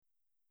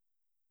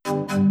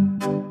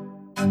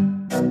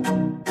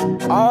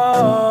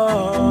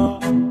Ah,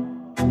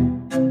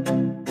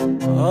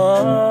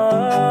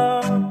 ah,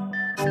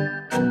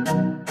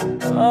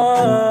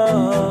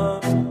 ah.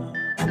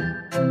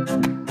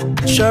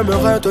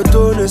 J'aimerais te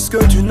donner ce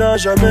que tu n'as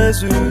jamais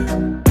eu,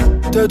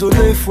 te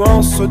donner foi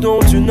en ce dont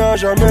tu n'as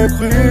jamais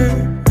cru,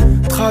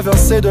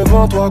 traverser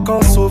devant toi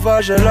quand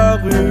sauvage est la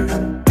rue,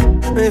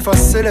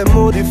 effacer les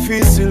mots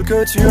difficiles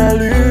que tu as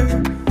lus.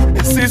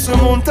 Et si ce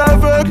monde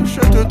t'aveugle,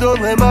 je te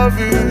donnerai ma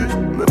vue,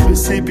 me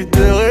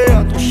précipiterai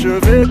à ton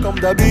chevet comme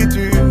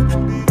d'habitude.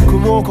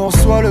 Comment qu'on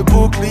soit le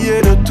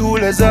bouclier de tous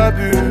les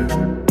abus,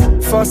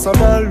 face à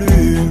ma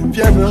lune,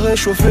 viens me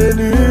réchauffer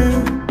nu.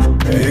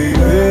 Hey,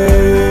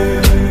 hey.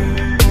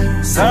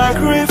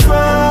 Sacrifice,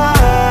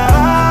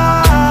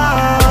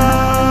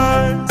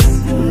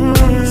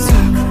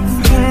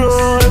 tu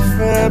l'aurais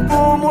fait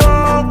pour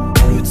moi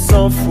plus de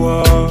 100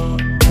 fois.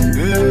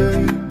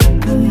 Hey.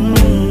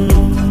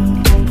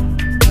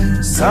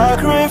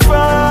 Sacrifice,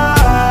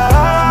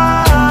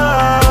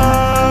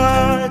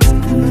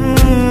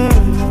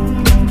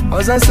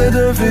 pas assez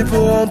de vie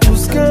pour rendre tout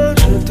ce que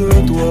je te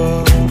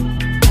dois.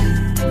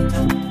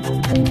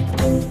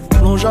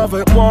 Plonge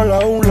avec moi là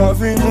où la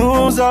vie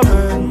nous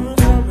amène.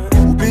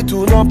 Oublie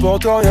tout,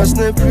 n'importe rien, ce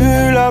n'est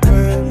plus la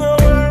peine.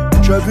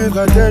 Je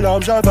buvrai tes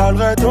larmes,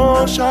 j'avalerai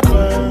ton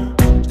chagrin.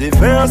 Je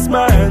déverse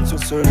ma haine sur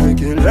celui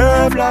qui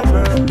lève la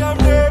main.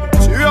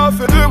 Tu as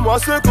fait de moi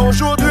ce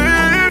qu'aujourd'hui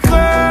il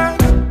fait.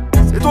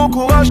 C'est ton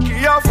courage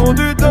qui a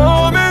fondu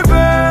dans mes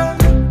veines.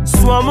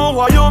 Sois mon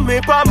royaume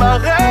mais pas ma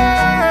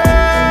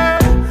reine.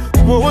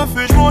 Mon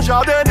refuge, mon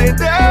jardin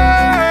d'été.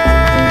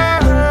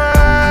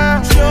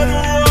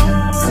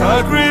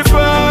 Sacrifice,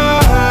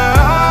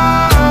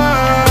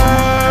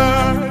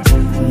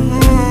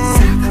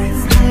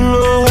 tu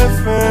l'aurais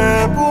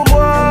fait pour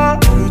moi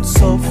plus de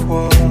 100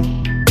 fois.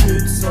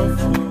 Plus de 100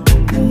 fois.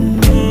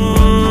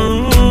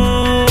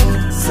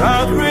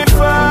 Sacrifice.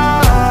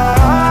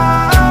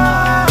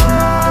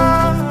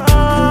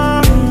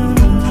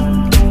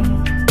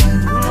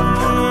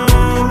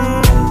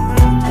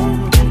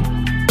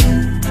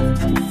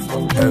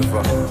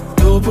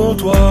 Tout pour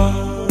toi,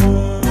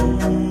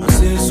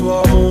 ce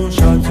soir mon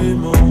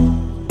châtiment.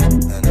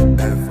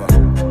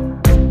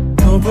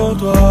 Tout pour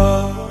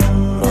toi,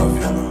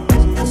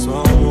 ce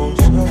soir mon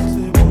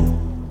châtiment.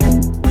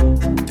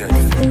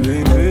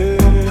 Bébé.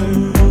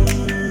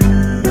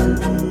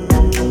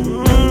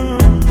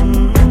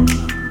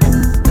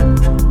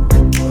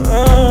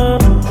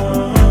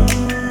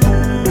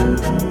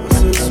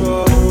 Ce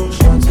soir mon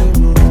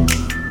châtiment.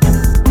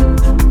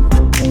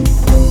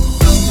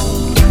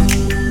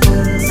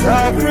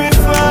 Sacrifice.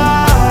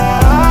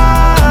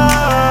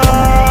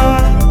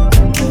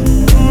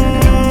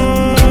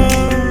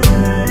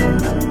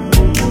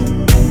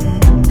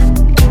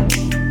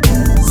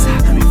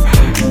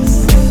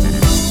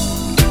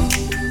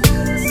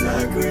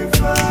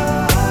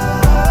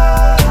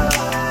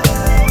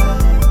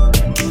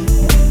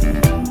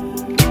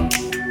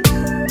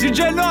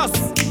 DjNos.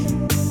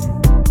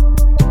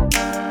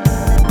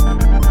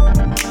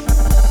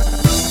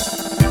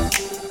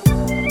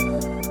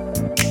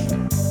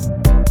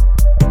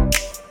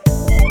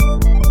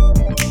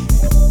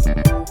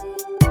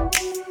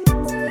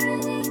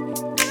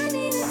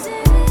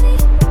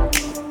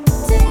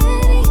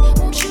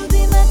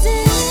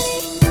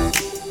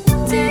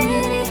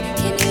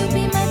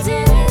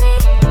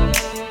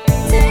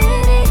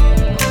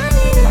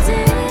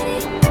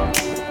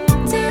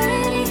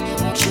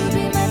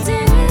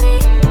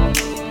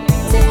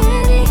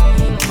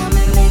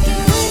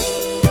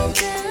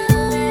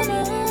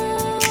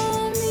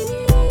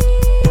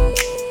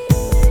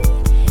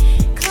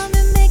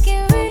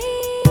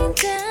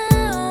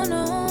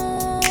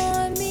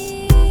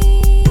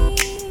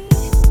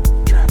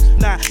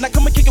 Now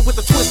come and kick it with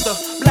a twister.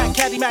 Black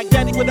caddy, Mac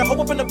Daddy with a hoe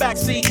up in the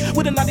backseat.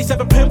 With a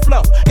 97 pin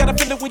flow. Got a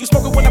feeling when you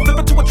smoke it when I flip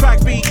it to a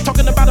track beat.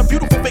 Talking about a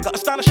beautiful figure,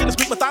 astonishing and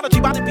sweet mythology.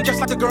 Body be just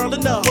like a girl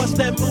in love. What's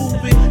that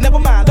movie? Never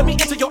mind, let me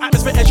enter your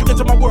atmosphere as you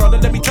enter my world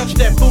and let me touch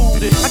that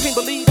booty. I can't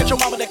believe that your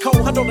mama that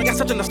cold. Her daughter got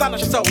such an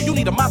astonishing soul. You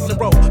need a modeling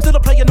role. Still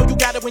a player, know you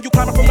got it when you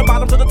climbing from the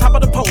bottom to the top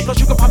of the pole. Plus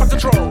you can pop a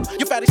control.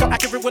 Your fatty's so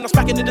accurate when I'm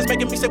smacking it, it's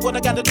making me say what I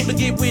gotta do to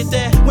get with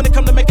that. When it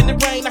come to making it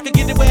rain, I can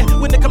get it wet.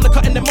 When it come to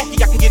cutting the monkey,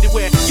 I can get it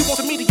wet. You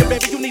want some media,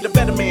 baby, you need a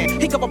better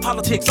man. He cover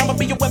politics, I'ma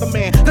be your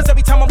weatherman. Cause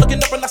every time I'm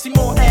looking up and I see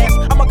more ass,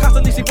 I'ma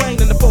constantly see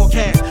rain in the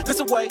forecast. This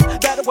away,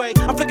 that away,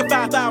 I'm flicking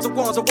 5,000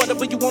 ones or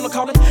whatever you wanna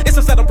call it. It's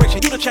a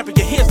celebration, you the champion,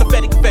 here's the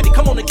confetti.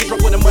 Come on and get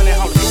drunk with the money,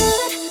 holler.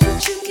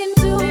 But you can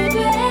do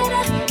better.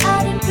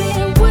 I done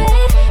been wet,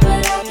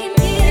 but I can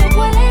get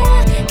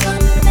wet.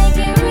 Come and make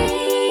it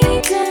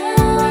rain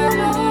down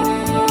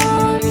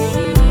on me.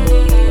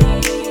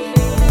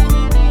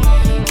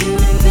 You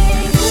done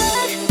been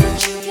good, but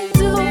you can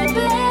do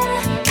better.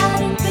 I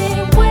done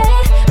been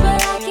wet, but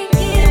I can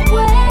get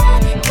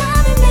wet.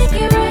 Come and make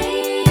it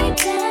rain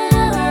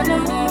down on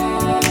me.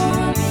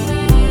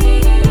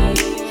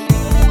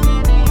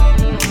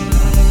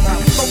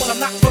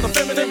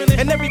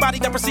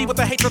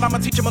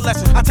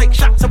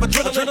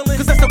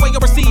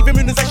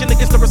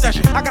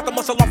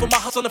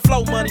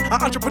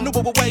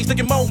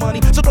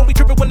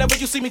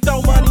 see me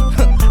throw money,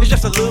 it's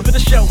just a little bit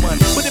of show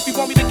money. But if you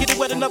want me to get it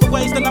wet in other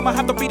ways, then I'ma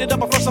have to beat it up.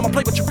 But first I'ma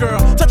play with your girl,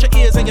 touch your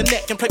ears and your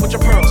neck and play with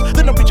your pearls.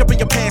 Then I'll reach up in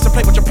your pants and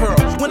play with your pearl.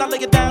 When I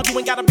lay it down, you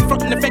ain't gotta be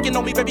frontin' and faking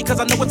on me, baby,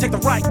 cause I know it take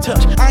the right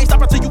touch. I ain't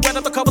stopping till you wet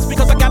up the covers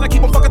because I gotta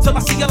keep on fucking till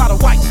I see a lot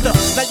of white stuff.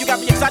 Now you got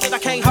me excited, I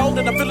can't hold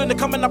it. I'm feeling it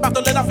coming, I'm about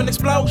to let off an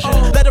explosion.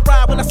 Let it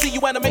ride when I see you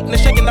animating and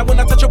shaking. Now when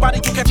I touch your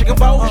body, you catch a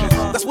convulsion.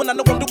 That's when I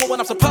know I'm doing what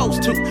I'm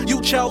supposed to. You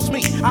chose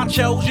me, I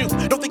chose you.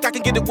 Don't think I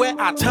can get it where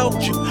I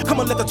told you. Come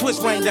on, let the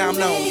twist rain down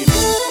on you.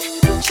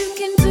 But you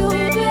can do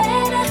it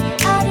better.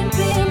 I done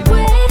been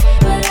wet,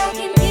 but I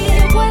can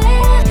get it wet.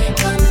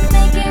 Come and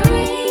make it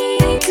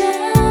rain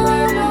down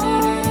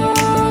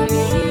on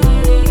me.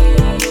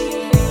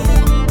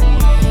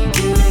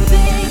 You done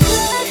been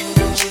good,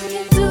 but you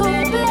can do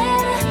it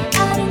better.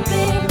 I done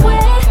been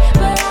wet,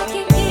 but I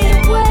can get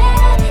it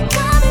wet.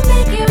 Come and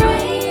make it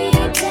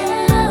rain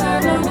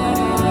down on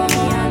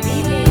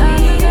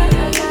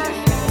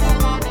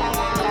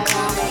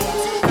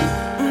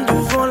me.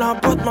 Devant la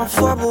porte, ma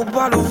foi, pour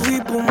balle au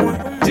vie pour moi.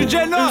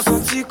 DjNos.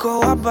 Senti qu'on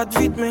rabatte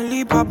vite, mais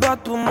libre à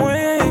battre pour moi.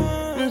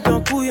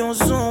 D'un coup, y'en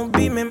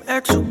zombie, même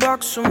ex ou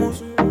back sur moi.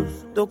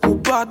 Donc, on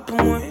bat pour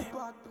moi.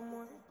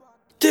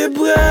 T'es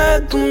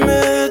prête pour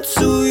mettre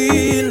sous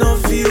une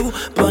vie ou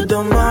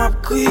pendant ma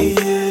prière.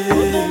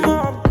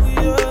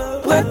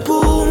 Prête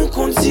pour me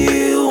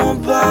conduire en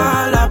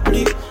bas la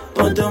pluie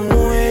pendant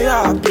moi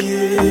à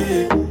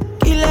pied.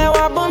 Il est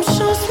à bonne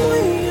chance, moi.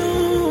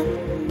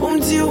 Pour me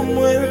dire au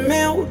moins,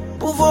 mais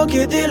pour voir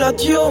qu'aider la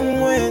Dieu au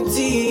moins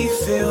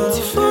différent.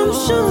 Bonne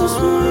chance,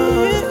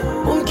 moi.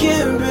 Pour me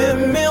quitter,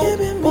 mais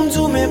pour me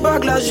dire mes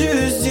bagues la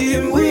juste dit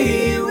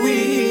oui,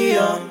 oui.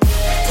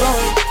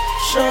 Bonne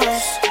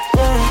chance.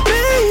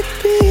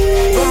 Baby,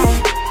 bonne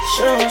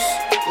chance,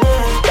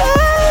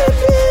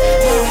 baby,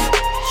 bonne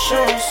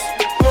chance,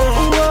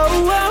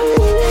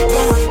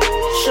 bonne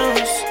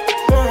chance,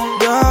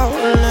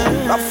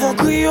 darling. La fois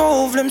que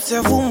yo voulait me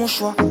servir mon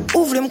choix,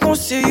 ou voulait me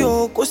conseiller,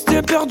 cause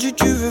t'es perdu,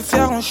 tu veux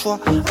faire un choix.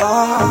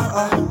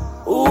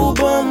 Ou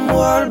bon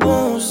moi le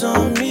bon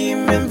ami,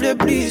 même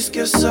plus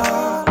que ça,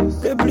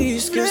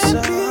 plus que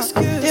ça.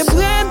 T'es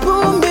prêt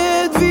pour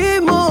mettre vie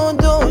mon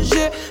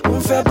danger, pour me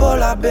faire pas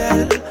la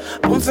belle,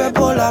 pour me faire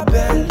pas la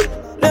belle.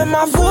 Les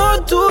ma voix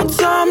toute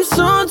ça me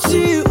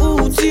sentit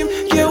ou dit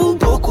qu'il y a eu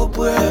beaucoup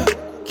près,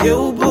 qu'il y a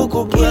eu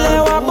beaucoup près. Il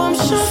est à bon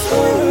chance,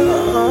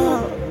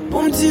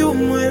 pour me dire au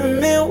moins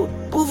mais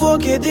pour voir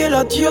qu'aider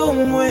la Dieu au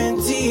moins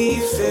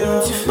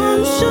différent.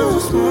 Bonne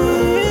chance, moi,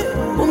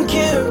 pour me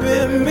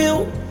quitter, mais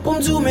pour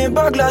me dire mes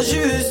bagues la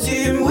juste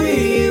dit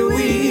oui,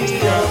 oui.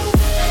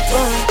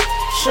 Bonne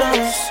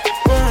chance,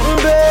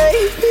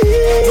 baby,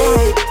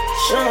 bonne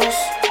chance,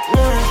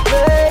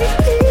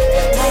 baby,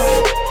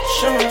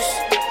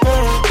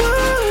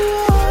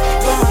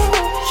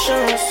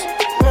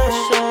 bonne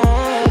chance.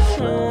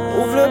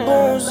 Ouvre les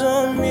bons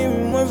amis,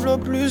 moi v'là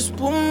plus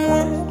pour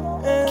moi.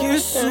 Qui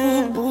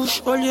sous bouche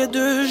au lieu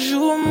de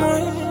jour, moi.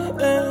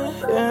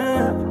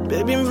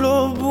 Baby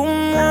m'v'là pour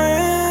moi.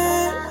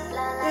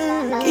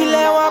 Il est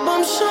à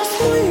bonne chance,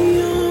 moi.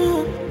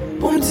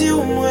 Pour me dire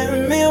au moins,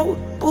 mais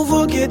pour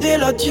voir qu'aider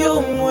la Dieu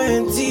au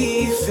moins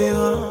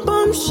différent.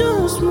 Bonne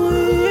chance, moi.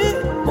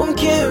 Pour me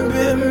quitter,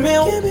 mais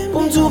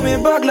pour me dire mes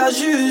bagues la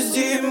juste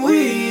dit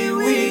oui,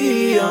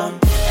 oui.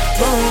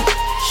 Bonne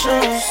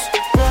chance,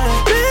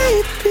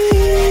 baby.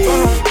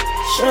 Bonne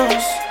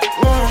chance,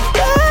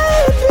 baby.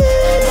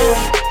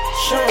 Bonne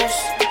chance,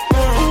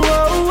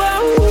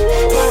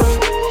 bonne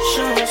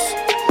chance,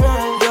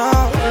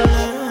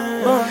 darling.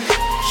 Bonne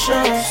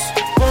chance,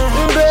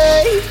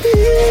 baby.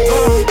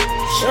 Bonne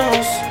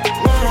chance,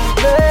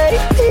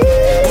 baby.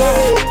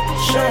 Bonne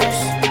chance,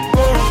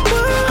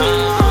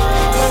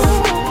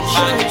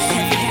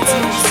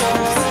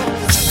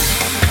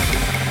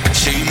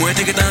 chérie, moi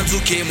t'es que t'en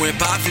douqué, moi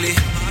pas vlé.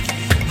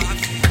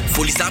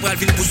 Folie ça pral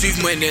vin poursuivre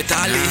moi net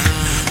aller.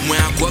 Moi à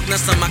quoi que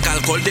n'ensemble avec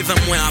alcool devant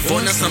moi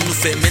avant ensemble nous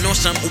fait mais non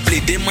chambre ou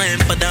plaider moi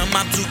pendant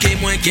ma douqué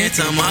moi get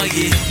en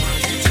marié.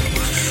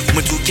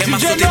 Moi douqué m'a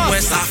sauté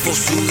moi ça faut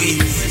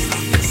sourire.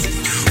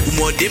 Ou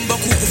moi dem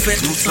beaucoup ou fait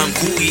tout sans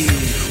courir.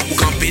 Ou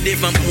camper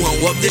devant ou en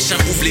robe de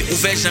chambre ou vle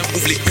ouvert chambre ou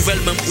vle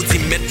ouvert même ou dit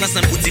mettre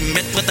ensemble ou dit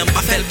mettre prêt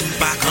pas faire pour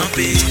pas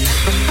camper.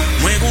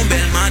 Moi gon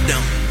belle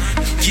madame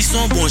qui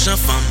sont bons gens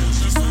femmes.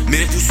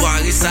 Mais pour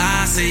soirée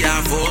ça c'est à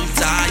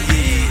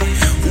voltailler.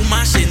 Ou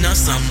marcher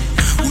ensemble,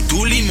 ou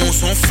tous les limons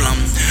sont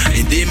flammes.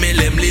 Et des mêles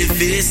l'aime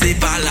lever, c'est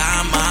pas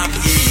la mariée.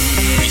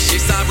 Piché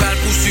ça bral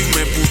poursuivre,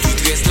 mais pour tout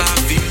reste la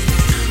vie.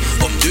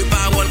 Homme de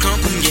parole quand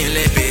combien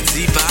les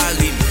petits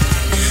paris.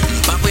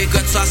 Pas près que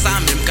ça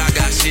même qu'à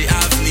gâcher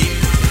avenir.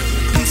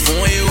 Nous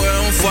font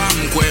erreur, on voit,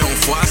 m'quoi on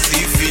voit si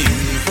film.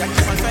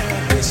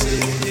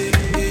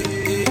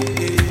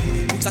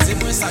 Ça c'est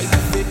moi ça il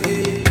fait.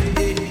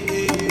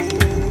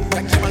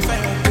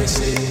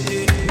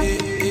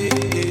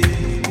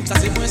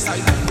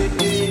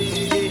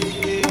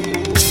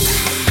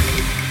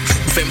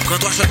 Ou fait me prendre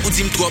 3 shots ou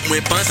dis-moi trop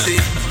moins penser.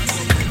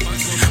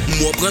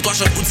 Moi prends 3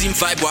 shots pour dire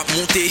m'faille boire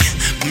monter.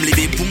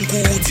 M'lever pour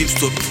m'courir dire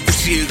stop. Ou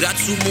si rat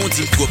sous mon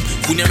dire trop.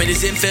 Pour n'y amener me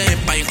faire un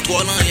pain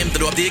 3 l'an y'aime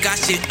doit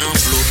dégager un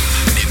flot.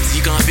 Même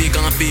si camper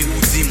ou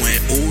dis moi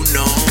oh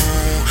non.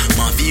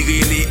 M'en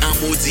virer les en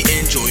maudit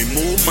enjoy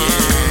moment.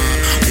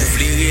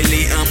 Ouvrir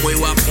les en moi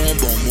ou prend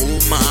bon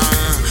moment.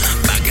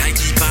 Bagay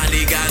qui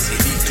parle gaz et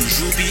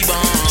toujours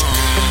vivant.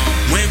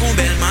 Moi gon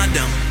belle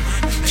madame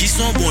qui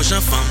sont bons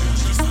gens femmes.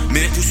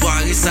 Mais pour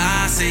soirée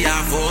ça c'est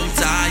à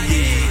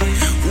voltailler.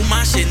 Ou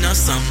marcher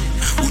ensemble,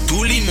 ou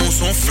tous les monts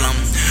sont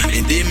flammes.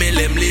 Et des mêles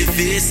l'aime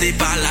lever, c'est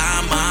pas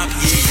la ma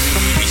pied.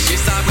 Piché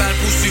ça va le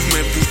poursuivre,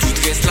 mais pour tout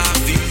reste la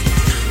vie.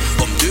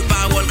 Comme deux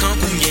paroles quand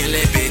combien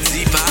les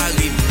petits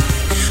paris.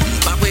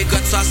 Pas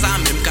précote ça, ça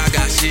même qu'à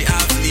gâcher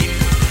avenir.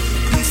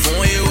 Nous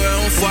font erreur,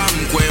 on voit,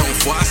 m'quoi on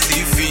voit si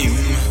film.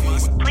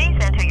 Please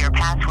enter your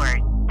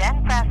password,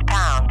 then press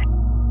pound.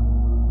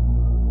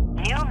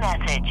 New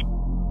message.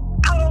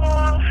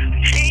 Hello,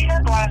 she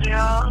is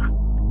Blasio,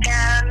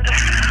 and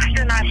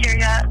you're not here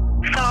yet,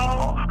 so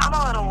I'm a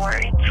little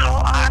worried. So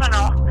I don't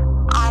know.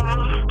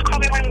 Call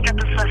me when you get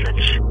this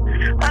message.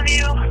 Love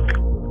you.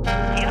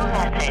 New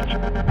message.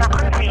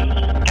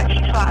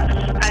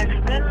 I've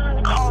been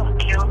calling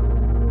you.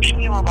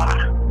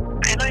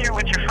 I know you're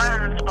with your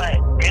friends, but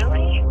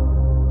really?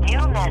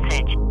 New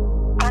message.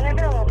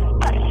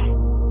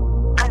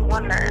 I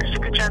wonder if you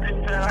could jump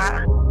into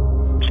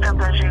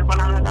Stemperji when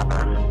I'm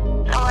another.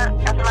 As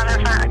a matter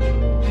of fact,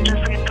 just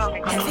so you told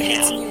me.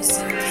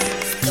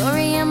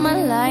 Story of my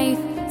life,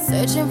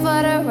 searching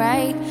for the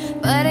right,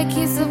 but it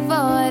keeps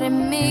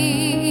avoiding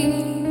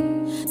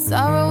me.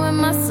 Sorrow in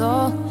my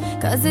soul,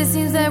 cause it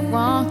seems that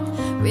wrong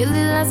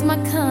really loves my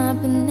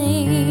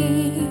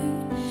company.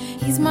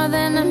 He's more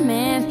than a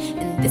man,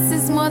 and this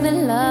is more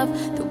than love.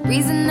 The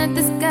reason that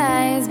the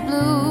sky is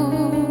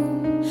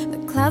blue, the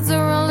clouds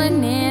are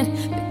rolling in,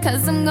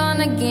 because I'm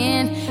gone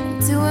again.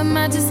 And to him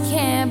I just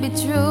can't be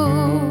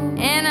true.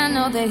 And I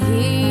know that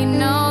he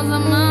knows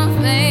I'm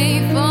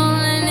unfaithful,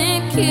 and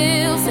it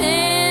kills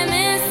him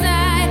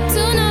inside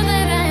to know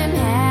that I am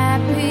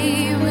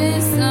happy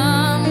with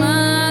some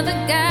other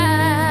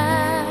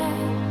guy.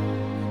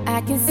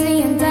 I can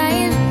see him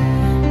dying.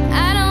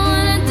 I don't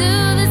wanna do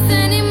this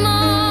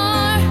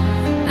anymore.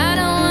 I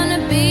don't wanna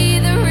be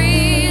the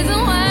reason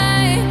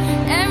why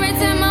every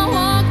time I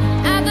walk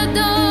out the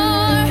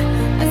door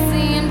I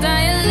see him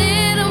die a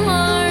little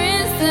more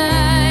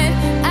inside.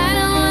 I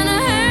don't wanna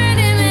hurt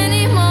him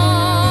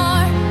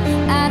anymore.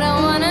 I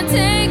don't wanna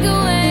take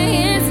away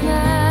his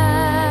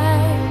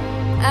life.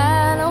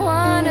 I don't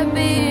wanna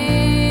be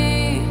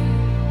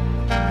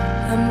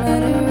a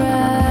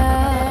murderer.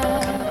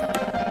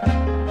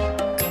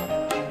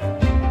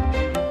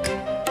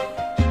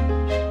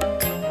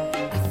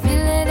 I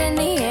feel it in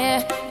the air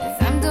as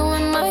I'm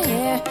doing my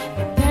hair,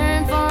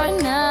 preparing for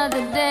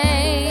another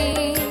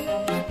day.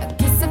 A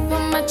kiss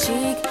upon my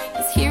cheek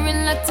is here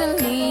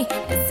reluctantly,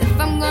 as if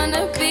I'm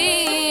gonna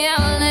be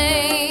out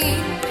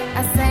late.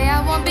 I say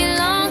I won't be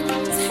long,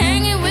 just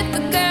hanging with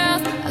the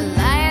girls. A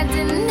lie I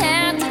didn't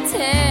have to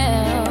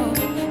tell,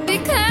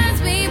 because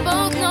we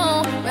both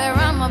know where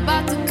I'm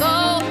about to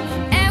go,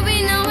 and we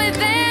know it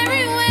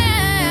very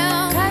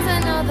well. Cause I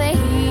know that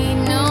he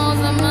knows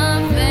I'm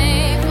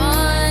unfaithful,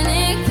 and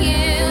it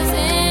kills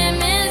him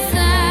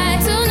inside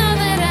to know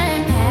that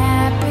I'm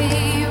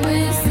happy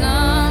with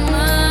some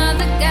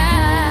other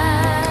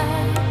guy.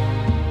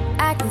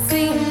 I can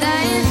see him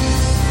dying.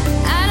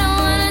 I don't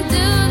wanna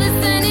do this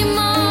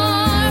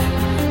anymore.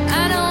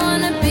 I don't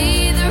wanna be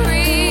the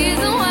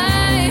reason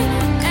why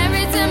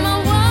every time I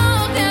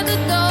walk out the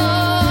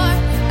door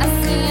I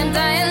see him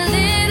die a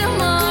little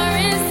more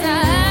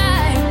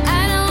inside.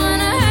 I don't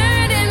wanna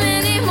hurt him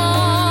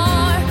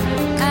anymore.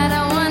 I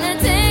don't wanna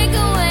take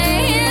away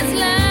his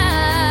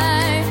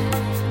life.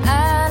 I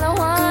don't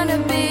wanna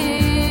be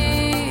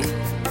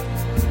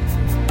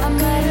a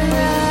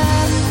murderer.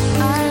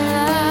 I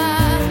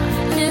love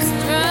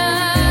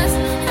mistrust.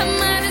 I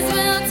might as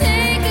well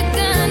take a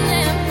gun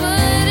and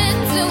put it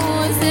to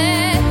his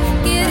head.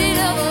 Get it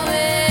over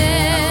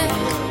with.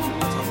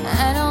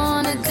 I don't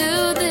wanna do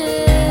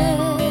this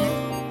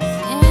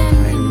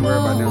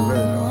anymore.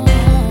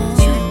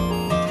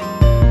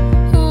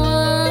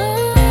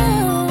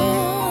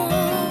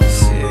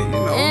 Shit, you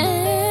know,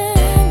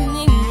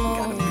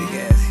 got a big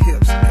ass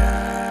hips,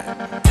 god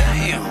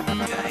damn.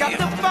 Got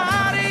the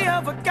body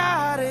of a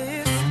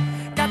goddess,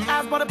 got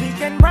eyes but a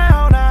pink and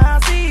brown. I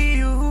see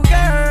you,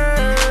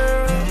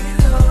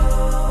 girl.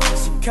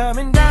 She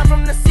coming down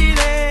from the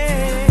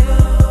ceiling.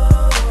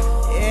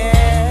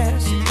 Yeah,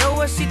 she know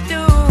what she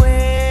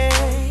doing.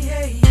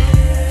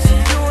 She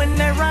doing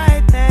that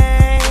right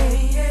thing.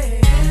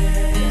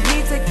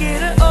 Need to get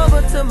her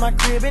over to my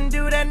crib and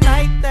do that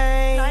night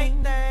thing.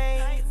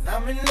 'Cause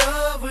I'm in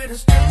love with a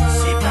stripper.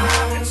 She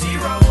poppin', she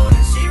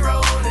rollin', she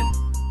rollin'.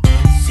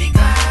 She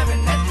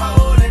climbing that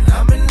pole and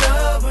I'm in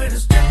love with a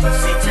stripper.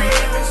 She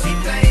trippin', she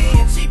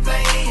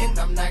playin'.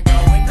 I'm not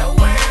going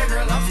nowhere,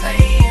 girl, I'm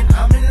stayin'.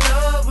 I'm in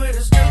love with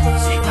a stripper.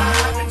 She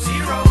climbing, she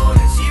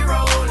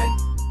rollin'.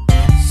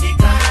 She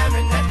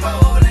climbing that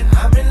pole and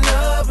I'm in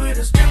love with a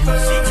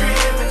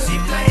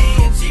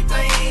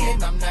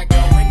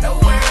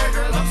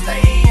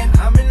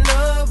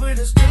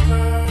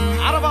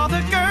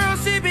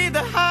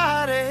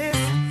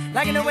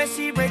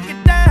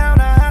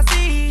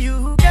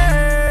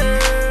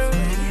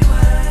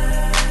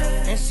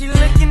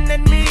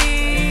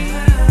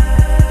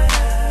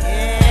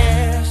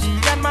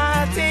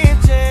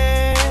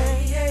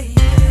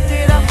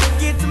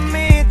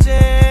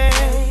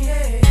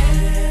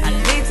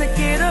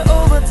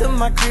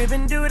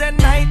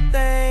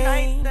thing.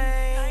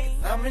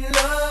 I'm in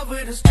love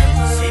with a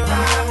stripper. She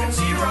poppin',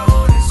 she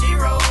rollin', she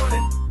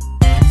rollin'.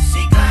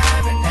 She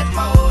climbin' that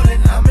pole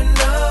and I'm in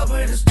love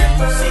with a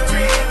stripper. She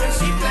trippin',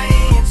 she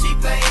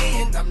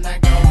playin'. I'm not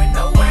going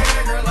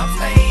nowhere, girl, I'm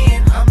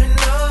stayin'. I'm in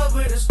love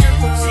with a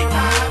stripper. She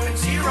poppin',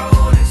 she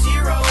rollin', she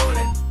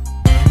rollin'.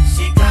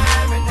 She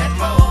climbin' that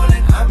pole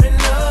and I'm in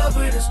love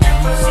with a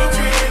stripper. She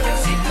trippin',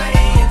 she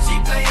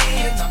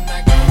playin'. I'm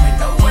not going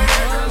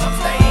nowhere, girl, I'm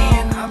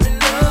stayin'. I'm in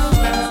love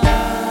with a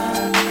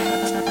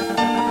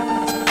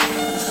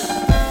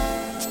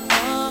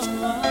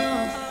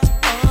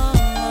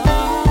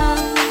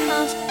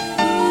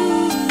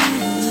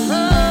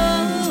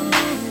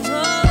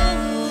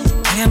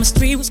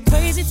Chemistry was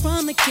crazy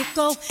from the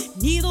get-go.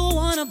 Neither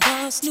one of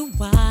us knew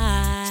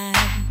why.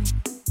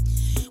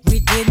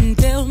 We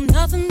didn't build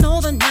nothing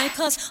overnight,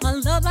 cause a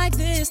love like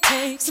this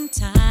takes some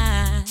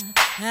time.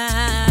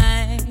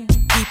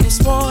 People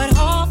swore it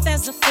off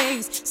as a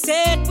phase,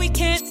 said we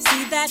can't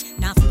see that.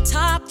 Now from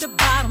top to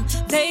bottom,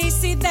 they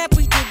see that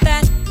we did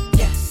that.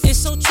 Yes, it's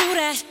so true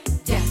that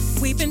yes,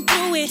 we've been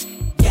through it.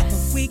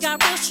 Yes, we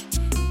got rich.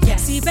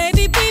 Yes, see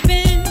baby, we've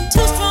been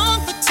too strong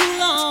for too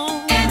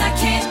long. And I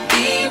can't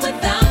be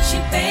without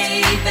you,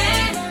 baby.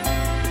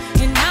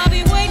 And I'll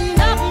be waiting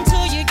up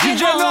until you get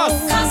home.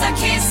 Cause I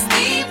can't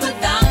sleep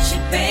without you,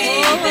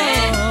 baby.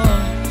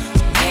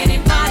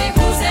 Anybody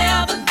who's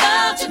ever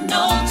loved you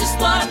know just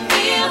what I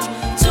feel.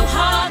 Too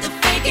hard to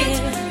fake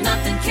it,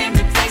 nothing can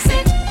replace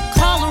it.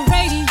 Call the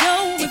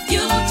radio if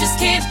you just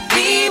can't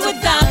be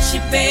without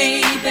you,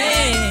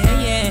 baby.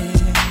 Yeah.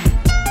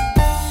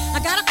 I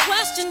got a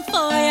question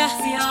for ya.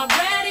 See, I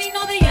already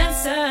know the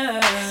answer,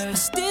 but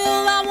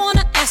still I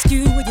wanna ask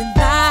you, would you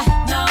lie?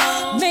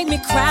 No. Make me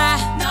cry?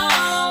 No.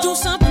 Do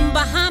something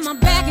behind my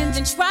back and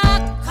then try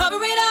to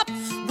cover it up?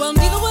 Well,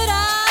 neither would I,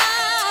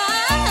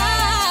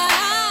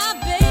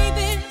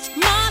 baby.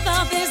 My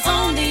love is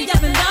on the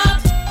up and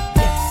up.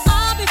 Yes.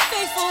 I'll be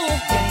faithful.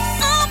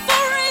 Yes. I'm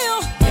for real.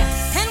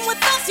 Yes. And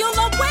with us, you'll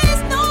always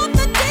know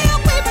the deal.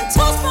 We've been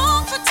too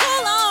strong for too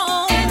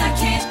long. And I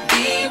can't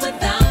be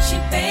without you,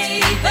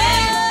 baby.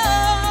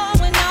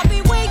 Oh, and I'll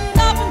be waiting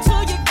up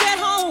until you get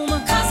home.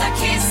 Cause I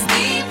can't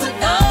sleep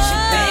without you,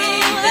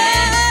 baby.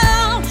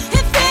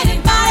 If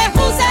anybody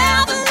who's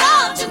ever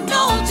loved you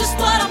know just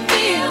what I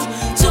feel.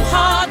 Too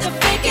hard to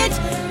fake it,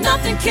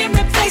 nothing can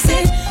replace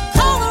it.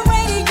 Call the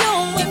radio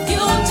if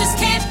you just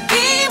can't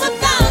be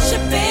without you,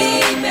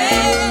 baby.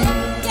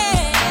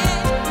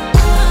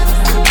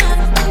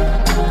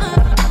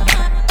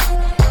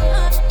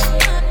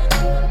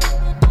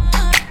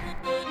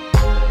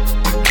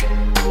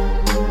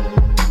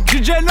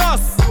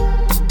 DjNos.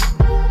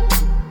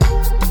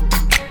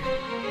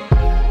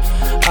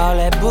 all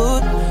that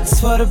boots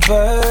for the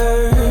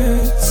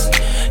birds.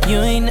 You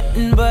ain't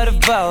nothing but a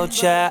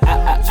vulture.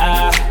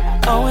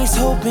 Always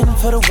hoping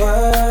for the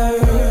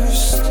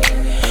worst,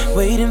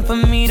 waiting for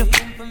me to.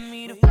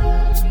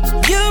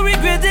 You'll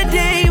regret the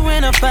day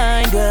when I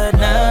find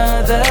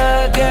another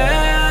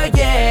girl,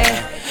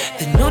 yeah.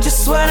 They know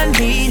just what I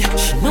need,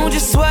 she know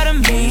just what I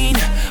mean.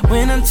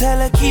 When I tell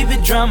her keep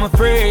it drama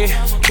free.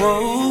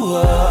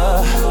 Whoa,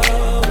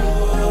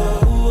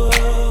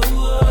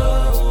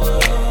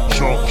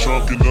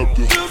 chalking up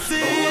the.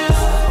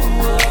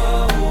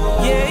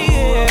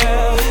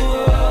 yeah.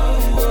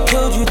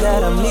 Told you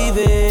that I'm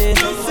leaving.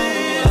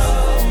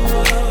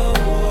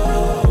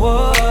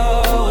 Whoa.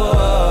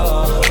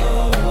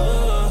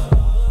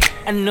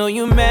 I know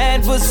you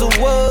mad, but so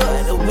what?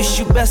 I wish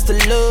you best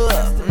of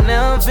luck.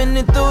 Now I'm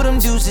finna throw them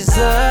deuces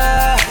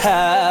up.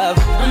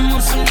 I'm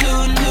on some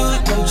new,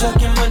 I'm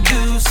chucking my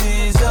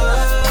deuces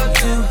up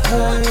to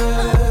her.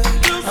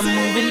 I'm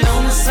moving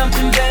on to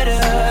something better.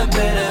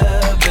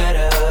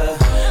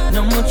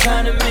 No more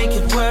trying to make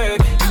it work.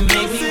 You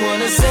make me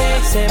wanna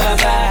say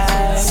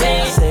bye-bye.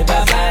 Say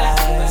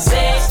bye-bye.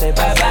 Say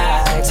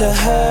bye-bye to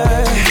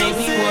her. You make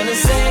me wanna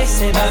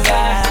say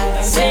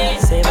bye-bye. Say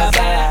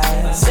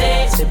bye-bye.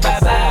 Say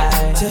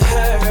bye-bye to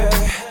her.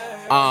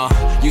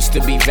 Used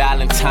to be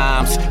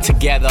Valentine's,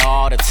 together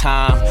all the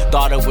time.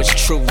 Thought it was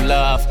true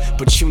love,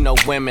 but you know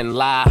women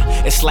lie.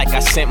 It's like I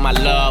sent my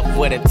love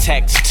with a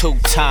text 2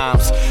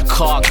 times.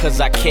 Called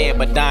cause I care,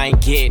 but I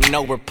ain't getting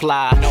no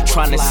reply.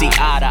 Trying to see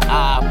eye to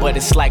eye, but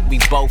it's like we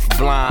both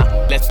blind.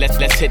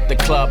 Let's hit the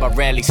club, I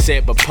rarely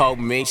sit, but pour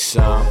me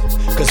some.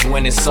 Cause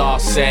when it's all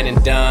said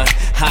and done,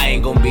 I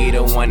ain't gon' be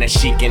the one that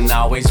she can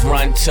always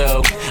run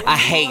to. I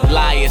hate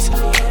liars,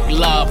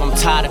 love, I'm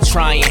tired of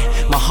trying.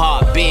 My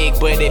heart big,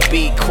 but it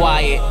beat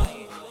quiet.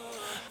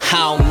 I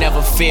don't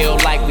never feel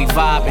like we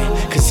vibing,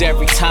 cause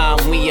every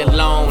time we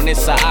alone,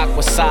 it's an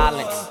awkward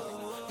silence.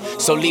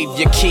 So leave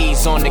your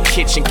keys on the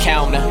kitchen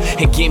counter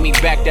and give me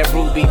back that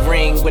ruby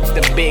ring with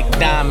the big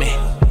diamond.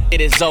 It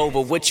is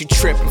over, what you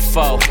tripping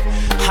for?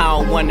 I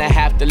don't wanna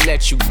have to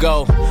let you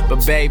go,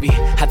 but baby,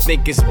 I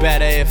think it's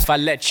better if I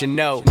let you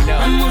know.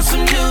 I'm on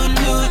some new,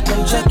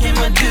 I'm chucking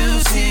my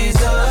deuces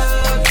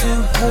up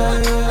to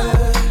her.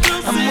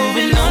 I'm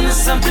moving on to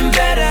something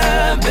better.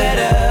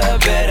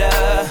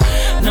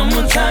 No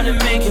more trying to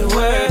make it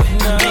work.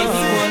 Make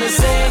me wanna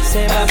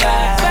say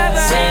bye-bye,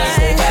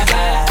 say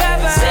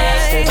bye-bye,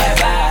 say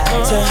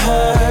bye-bye to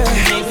her.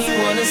 Make me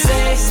wanna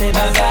say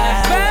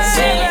bye-bye,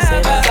 say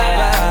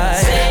bye-bye,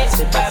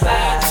 say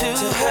bye-bye to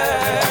her.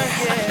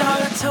 I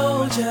thought I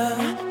told ya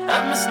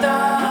I'm a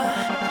star.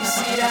 You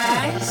see the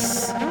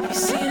ice, you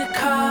see the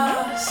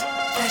cars,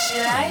 flashy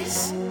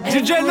lights.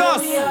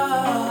 DjNos.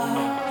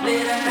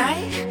 Late at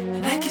night,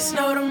 like it's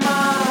no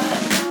tomorrow.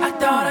 I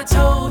thought I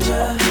told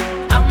ya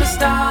I'm a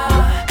star.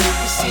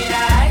 You see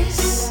the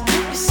ice,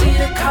 you see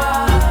the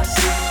cars,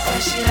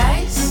 flashy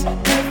lights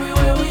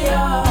everywhere we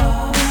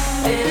are.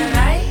 Late at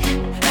night,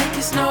 like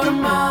it's no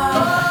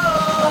tomorrow.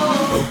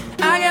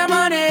 I got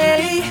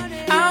money,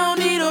 I don't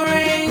need a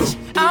range.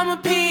 I'm a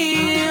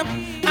pimp,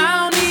 I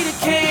don't need a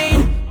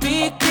cane.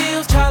 Big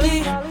deals, Charlie,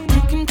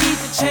 you can keep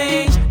the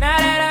change. Now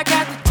that I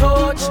got the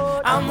torch,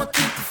 I'ma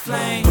keep the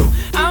flame.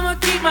 I'ma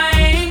keep my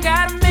aim,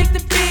 gotta make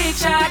the big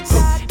shots.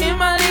 In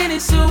my linen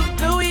suit,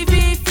 Louis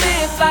V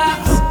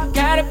flip-flops.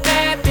 Got a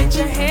bad bitch,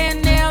 her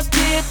hand nails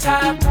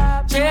tip-top.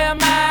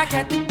 Jeremiah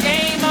got the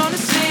game on the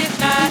slip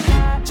knot.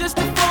 Just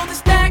to fold the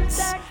stacks,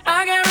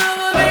 I got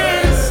rubber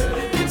bands.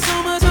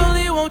 Consumers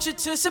only want you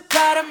to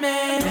supply the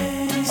man.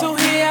 So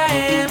here I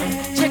am,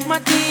 check my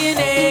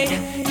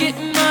DNA.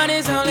 Getting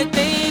money's the only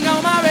thing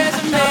on my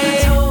resume.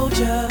 I told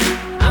ya,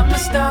 I'm a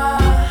star.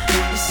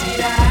 You see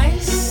the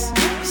ice,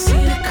 you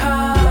see the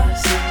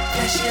cars,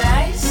 flashy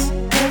lights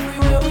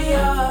everywhere we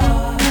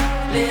are.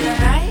 Late at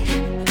night,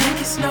 like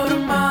it's no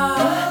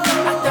tomorrow.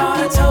 I thought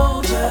I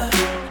told ya,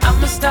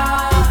 I'm a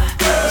star.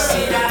 You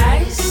see the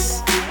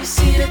ice, you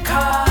see the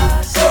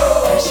cars,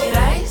 flashy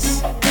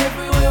lights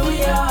everywhere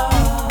we are.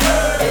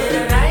 Late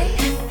at night,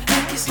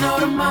 like it's no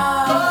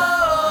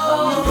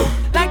tomorrow.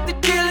 Like the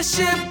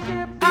dealership,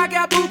 I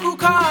got buku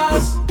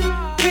cars.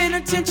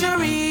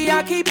 Penitentiary,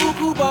 I keep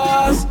buku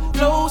bars.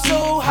 Flow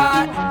so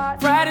hot,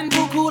 riding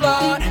buku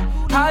lot.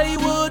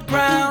 Hollywood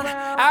brown,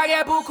 I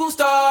got buku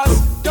stars.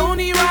 Don't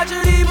need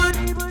Roger Ebert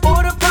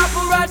or the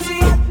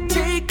paparazzi.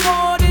 Take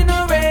more than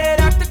a red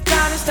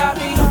octagon to stop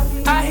me.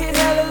 I hit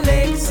hella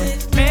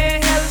licks,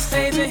 man, hella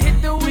stains, and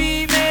hit the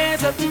weed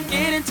man's up.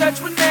 Get in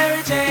touch with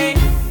Mary Jane.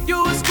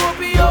 You a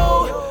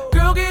Scorpio,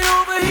 girl, get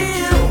over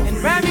here and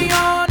wrap me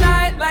all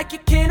night like you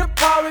can a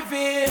Paul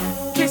Revere.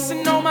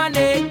 Kissing on my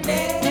neck,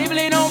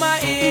 nibbling on my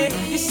ear.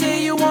 You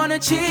say you wanna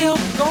chill,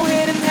 go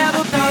ahead and have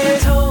a beer. I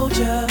told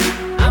ya,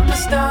 I'm a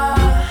star.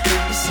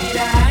 You see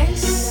the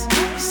ice,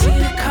 you see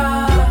the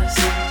cars,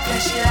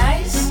 flashy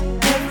lights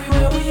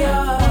everywhere we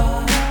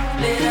are.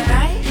 Late at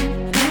night,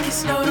 like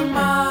it's no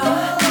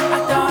tomorrow. I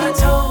thought I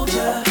told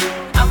ya,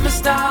 I'm a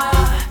star.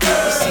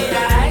 You see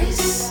the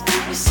ice,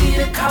 you see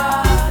the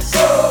cars,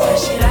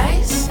 flashy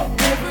lights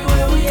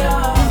everywhere we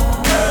are.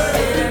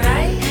 Late at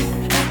night,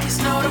 like it's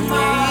no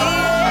tomorrow.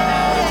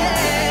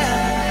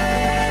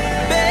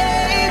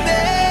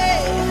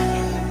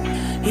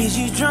 Baby, is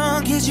you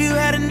drunk? Is you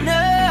had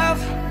enough?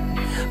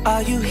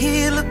 Are you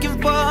here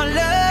looking for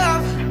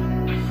love?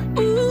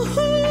 Ooh,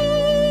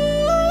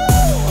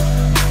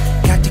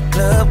 got the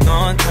club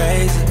going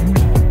crazy.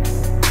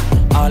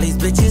 All these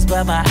bitches,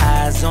 but my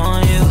eyes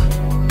on you.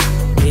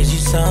 Is you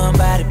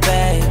somebody,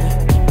 baby?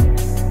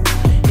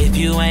 If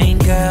you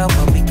ain't, girl,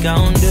 what we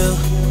gon' do?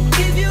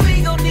 If you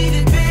ain't gon' need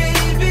it,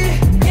 baby.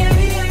 Yeah,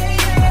 yeah,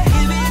 yeah.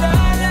 Give it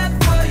all up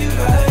for you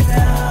right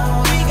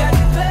now. We got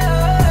the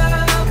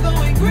club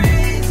going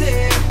crazy.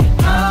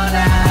 All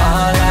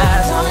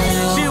eyes on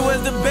you. She was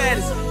the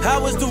baddest, I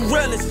was the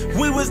realest.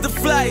 We was the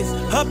flyest,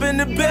 up in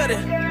the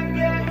building.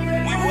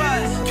 We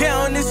was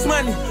counting this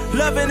money,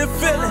 loving the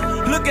feeling.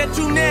 Look at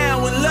you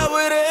now, in love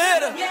with a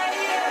hitter.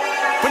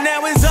 But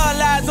now it's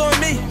all eyes on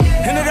me,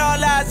 and it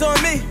all eyes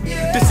on me.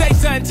 To say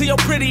something to your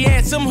pretty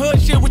ass, some hood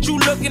shit, what you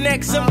looking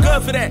at, cause I'm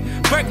good for that.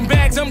 Birkin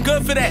bags, I'm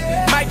good for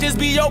that. Might just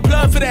be your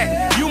blood for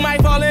that. You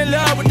might fall in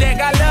love with that,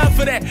 got love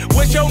for that.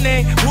 What's your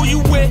name, who you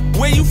with,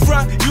 where you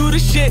from, you the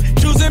shit.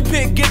 Choose and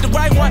pick, get the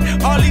right one.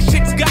 All these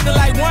chicks got the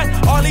like one,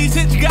 all these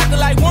hits got the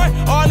like one.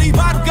 All these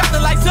bottles got the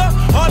lights up,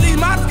 all these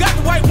models got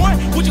the white one.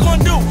 What you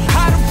gonna do,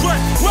 how to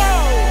front,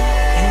 whoa.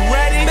 You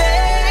ready?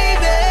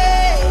 Baby,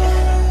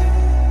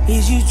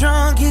 is you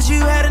drunk, is you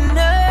had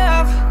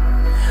enough?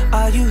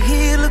 Are you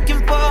here looking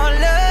for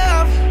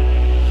love?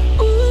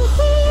 Ooh,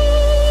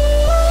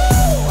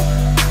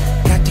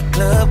 got the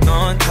club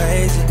going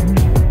crazy.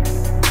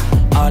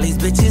 All these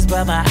bitches,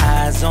 but my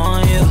eyes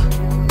on you.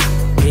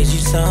 Is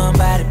you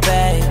somebody,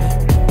 baby?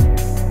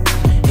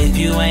 If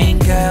you ain't,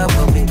 girl,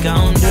 what we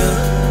gon' do?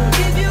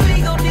 If you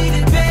ain't gon' need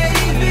it,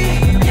 baby.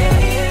 Yeah,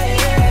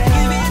 yeah, yeah.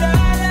 Give it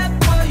all up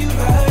for you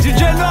right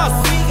DjNos. now.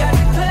 We got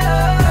the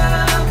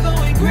club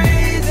going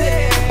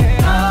crazy.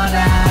 All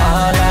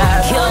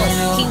eyes on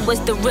you. was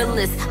the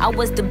realest, I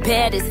was the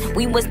baddest,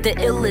 we was the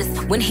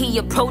illest. When he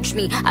approached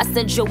me, I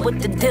said, yo,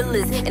 what the deal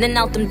is? In and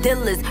out them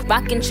dealers,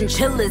 rockin'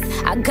 chinchillas.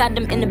 I got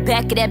him in the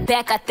back of that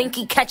back, I think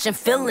he catching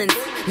feelings.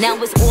 Now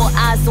it's all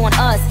eyes on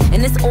us,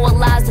 and it's all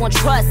lies on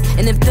trust.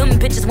 And if them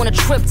bitches wanna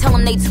trip, tell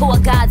them they tour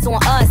guides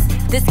on us.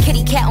 This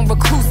kitty cat on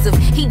reclusive,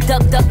 he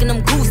ducking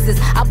them gooses.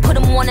 I put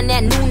him on in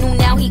that new,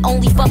 now he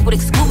only fuck with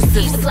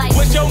exclusives. Like,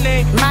 what's your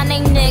name? My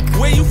name Nick.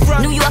 Where you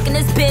from? New York and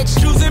this bitch.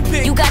 Choose and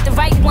pick. You got the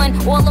right one,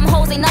 all them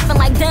hoes ain't nothing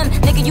like them.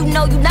 Nigga, you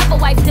know you never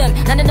wiped them.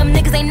 None of them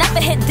niggas ain't never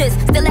hit this.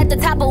 Still at the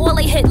top of all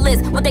they hit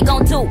list. What they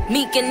gon' do?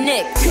 Meek and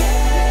Nick.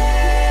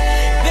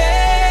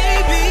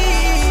 Baby,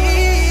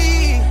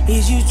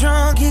 is you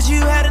drunk? Is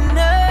you had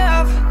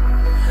enough?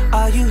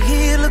 Are you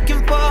here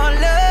looking for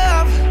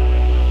love?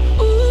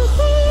 Ooh,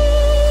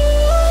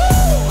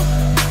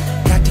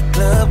 got the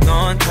club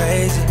going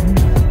crazy.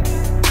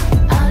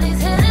 All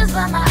these hitters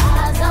got my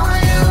eyes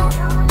on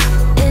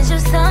you. Is you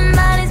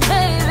somebody's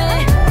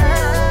baby?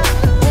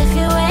 If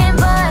you ain't,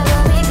 boy,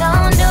 what we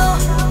gon' do?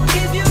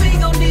 If you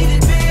ain't gon' need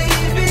it,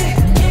 baby,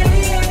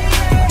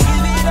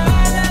 give it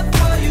all up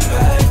for you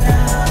right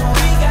now.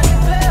 We got the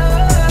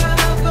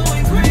club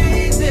going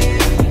crazy.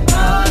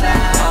 All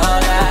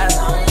eyes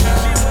on you.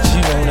 She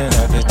want it,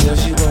 I can tell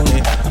she want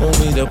it. Want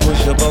me to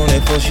push up on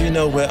it, for she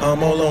know where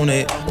I'm all on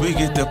it. We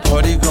get the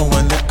party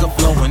going, liquor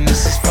flowing,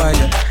 this is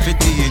fire.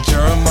 50 and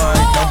Jeremiah,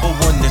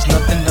 #1, there's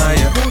nothing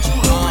higher.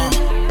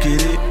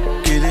 Get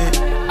it,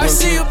 I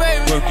see you,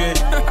 baby. Work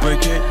it,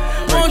 break it,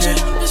 Won't you break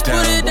it, just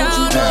put it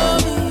down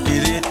on me?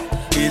 Get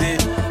it,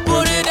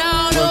 Put it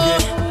down on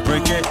me.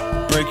 break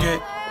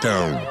it,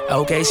 down.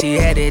 Okay, she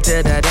headed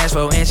to the dance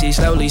floor and she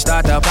slowly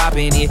started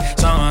popping it.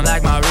 Something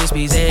like my wrist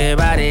piece,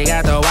 everybody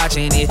got to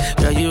watching it.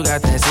 Girl, you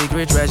got that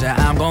secret treasure,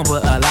 I'm gon'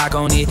 put a lock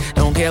on it.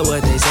 Don't care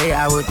what they say,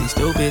 I would be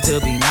stupid to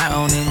be not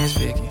owning this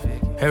Vicky.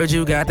 Heard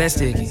you got that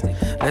sticky.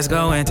 Let's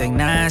go and take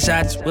 9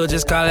 shots, we'll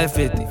just call it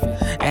 50.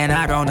 And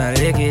I gonna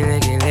lick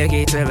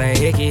it till a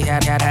hickey.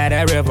 Had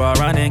that river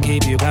running,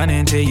 keep you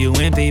gunning till you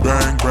empty.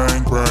 Bang,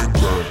 bang, bang,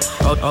 bang.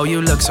 Oh,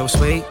 you look so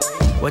sweet.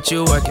 What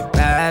you working,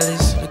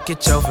 palace? Look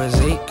at your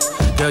physique.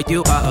 Girl,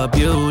 you are a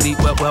beauty.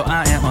 Well,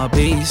 I am a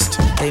beast.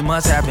 They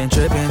must have been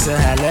tripping to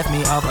have left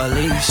me off a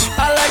leash.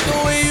 I like the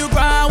way you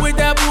grind with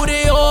that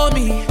booty on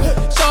me.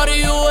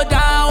 Shorty, you are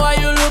down while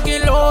you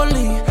looking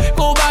lonely.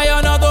 Go buy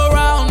another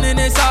round and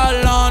it's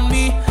all on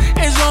me.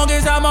 As long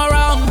as I'm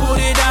around, put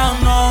it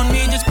down on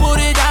me. Just put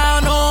it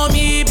down on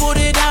me. Put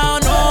it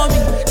down on me.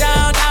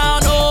 Down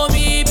on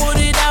me. Put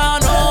it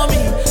down on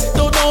me.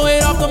 Don't throw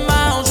it off the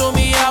mound. Show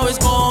me how it's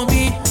gon'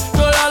 be.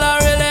 Girl, all I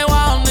really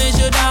want is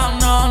you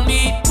down on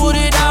me. Put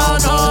it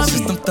down on me.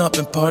 System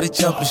thumping, party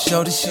jumping,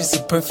 shorty, she's a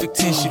perfect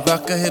 10. She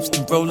rock her hips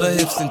and roll her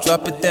hips and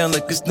drop it down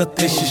like it's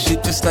nothing. She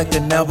shit just like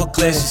an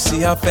hourglass. You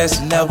see how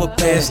fast an hour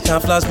pass.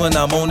 Time flies when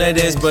I'm on that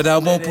ass, but I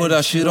won't put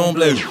our shit on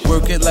blast.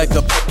 Work it like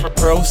a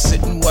pro,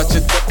 sit and watch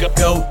it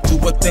go. Do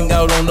a thing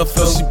out on the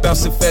floor. She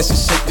bouncing fast and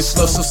shake it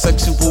slow, so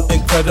sexual,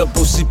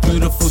 incredible. She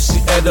beautiful, she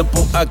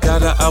edible. I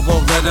got her, I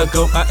won't let her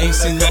go. I ain't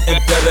seen nothing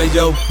better,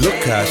 yo. Look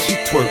how she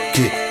twerk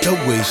it, the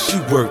way she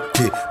work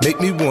it. Make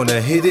me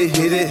wanna hit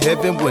it,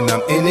 heaven when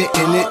I'm in it.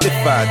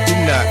 If I do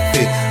not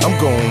fit, I'm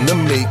gonna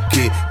make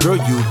it. Girl,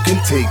 you can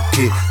take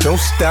it, don't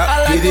stop,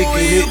 I like get the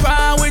way it. you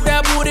grind with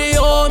that booty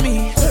on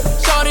me.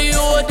 Shorty, you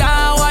are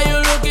down while you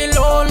looking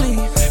lonely.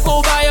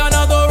 Go buy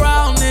another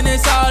round and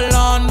it's all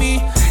on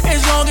me.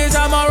 As long as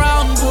I'm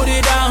around, put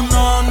it down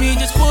on me.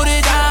 Just put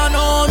it down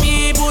on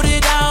me. Put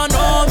it down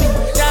on me.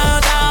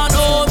 Down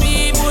on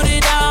me. Put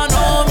it down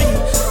on me.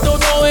 Don't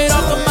throw it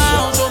off the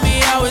mound. Show me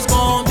how it's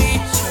gon' be.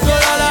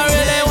 Girl, all I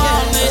really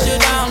want is you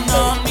down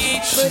on me.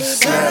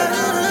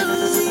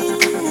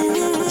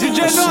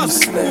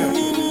 DjNos.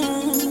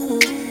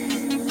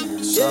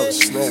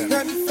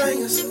 Snap your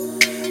fingers,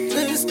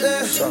 please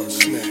there.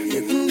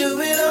 You can do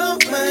it all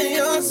by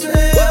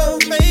yourself.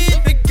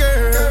 Baby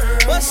girl,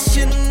 what's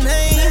your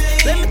name?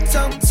 Let me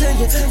talk to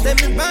you, let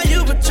me buy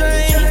you a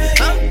drink.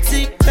 I'm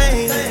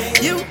T-Pain,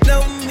 you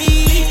know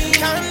me.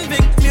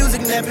 Convict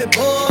music, nappy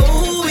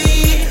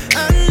boy. I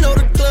know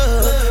the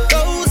club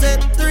goes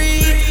at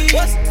 3.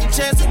 What's the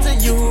chances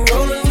of you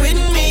rolling with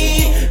me?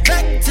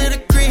 Back to the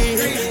crib,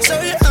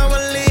 show you how I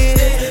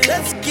live.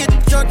 Let's get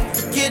drunk,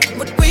 forget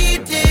what we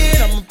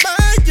did. I'ma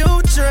buy you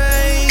a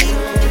drink.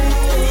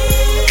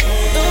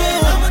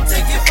 I'ma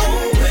take it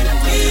home with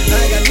me. I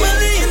got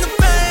money in the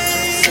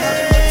bank.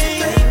 Sorry, what you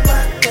think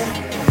about that?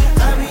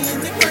 I be in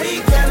the gray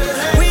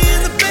Cadillac. We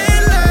in the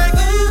bed like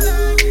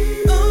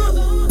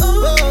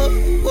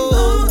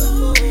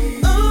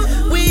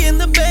we in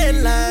the bed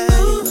like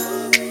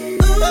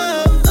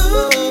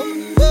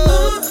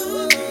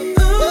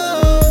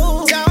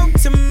talk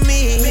to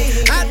me.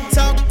 I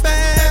talk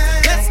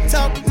back. Let's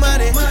talk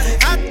money.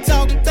 I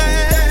talk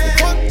that.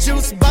 Quart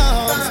juice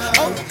bombs,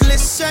 Oakley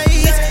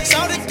shades.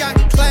 Shorty got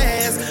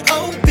class.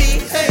 Oh,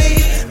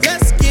 behave.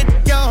 Let's get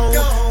gone.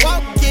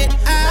 Walk it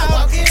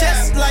out.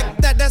 Just like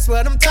that. That's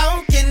what I'm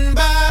talking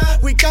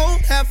about. We gon'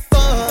 have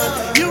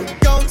fun. You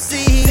gon'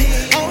 see.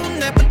 On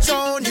that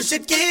Patron, you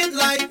should get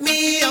like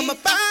me. I'ma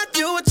buy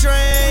you a drink.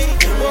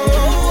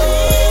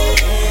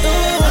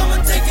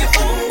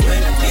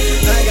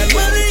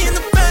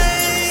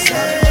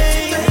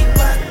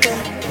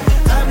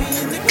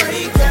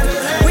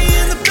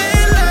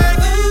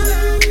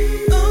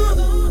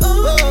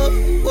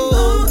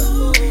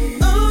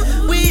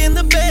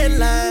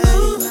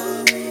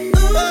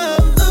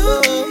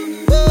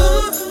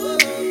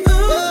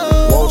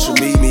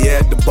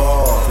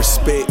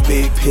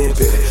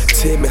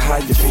 how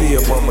you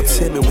feel, mama,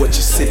 tell me what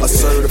you see. A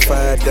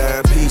certified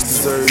dime piece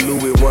deserve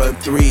Louis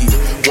 1-3.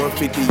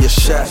 150 a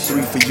shot,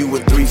 3 for you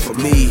and 3 for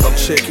me. I'm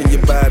checking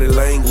your body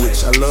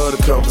language, I love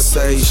the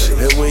conversation.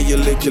 And when you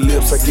lick your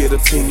lips, I get a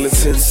tingling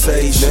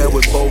sensation. Now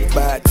we're both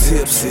by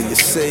tipsy, you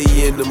say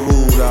you in the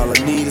mood. All I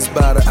need is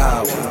about an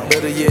hour,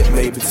 better yet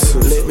maybe 2.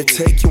 Let me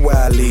take you where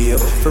I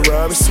live,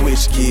 Ferrari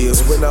switch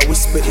gears. When I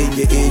whisper in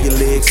your ear, your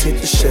legs hit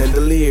the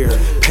chandelier.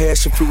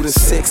 Passion fruit and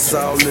sex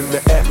all in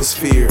the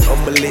atmosphere.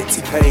 I'ma let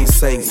T-Pain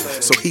sing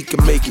so he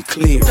can make it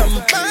clear.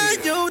 Come buy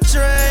your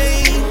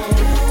train.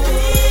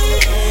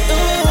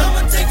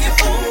 I'ma take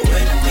it home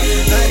with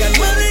me. I got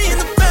money in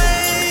the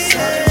bank.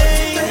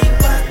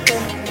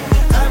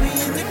 I be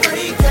in the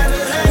green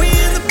Cadillac. We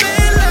in the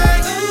bed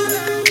like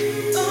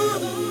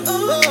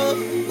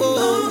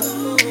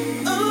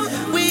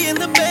we in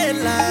the bed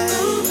like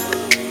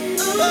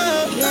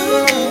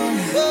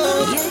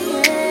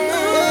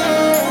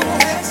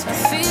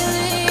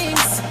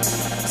Feelings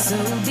so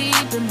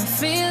deep in my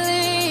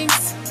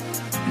feelings.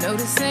 No,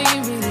 this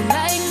ain't really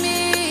like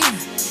me.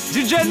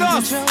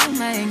 DjNos. Control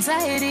my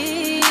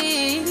anxiety.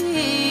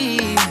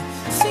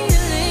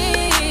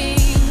 Feeling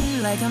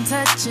like I'm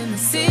touching the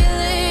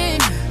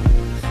ceiling.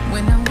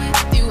 When I'm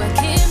with you, I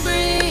can't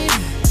breathe.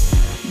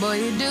 Boy,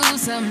 you do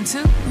something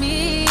to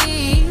me.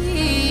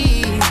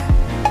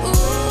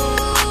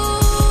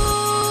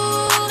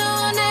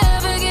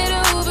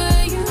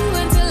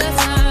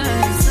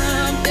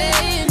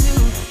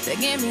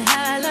 Get me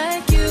high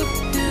like you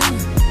do,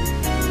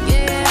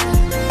 yeah.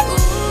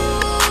 Ooh,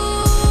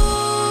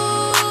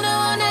 no,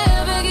 I'll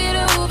never get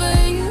over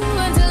you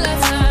until I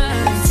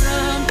find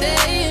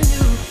something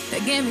new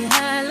that get me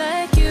high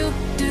like you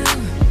do.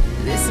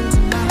 Listen to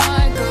my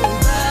heart go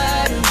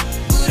bada,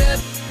 boot up,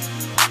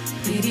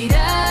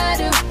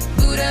 beady-da-do,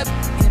 boot up,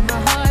 and my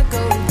heart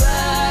go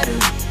bada,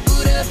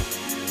 boot up,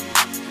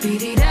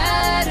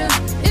 beady-da-do.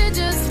 It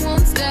just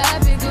won't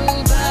stop, it go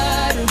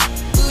bada,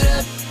 boot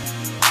up.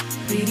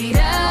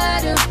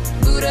 Beady-da-do,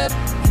 boot up,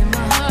 and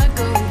my heart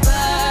go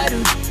bada,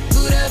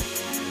 boot up,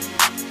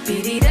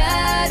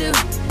 beady-da-do.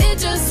 It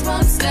just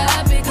won't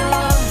stop, it go.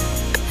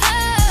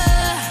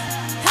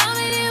 How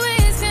many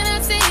ways can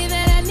I say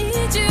that I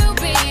need you,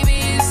 baby?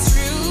 It's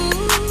true.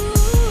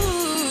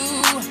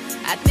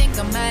 I think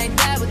I might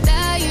die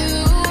without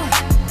you.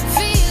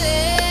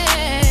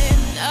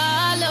 Feeling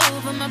all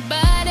over my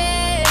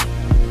body.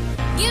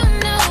 You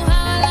know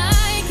how I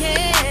like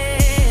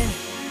it.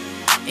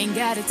 Ain't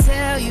gotta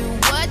tell you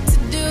what to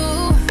do,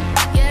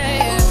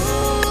 yeah.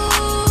 Ooh,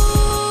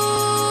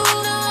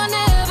 no, I'll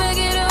never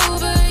get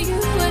over you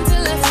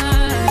until I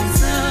find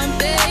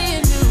something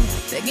new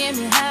that get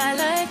me high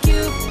like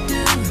you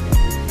do,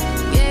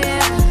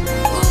 yeah.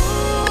 Ooh,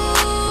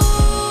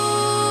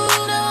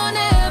 no, I'll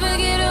never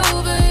get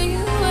over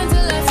you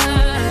until I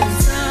find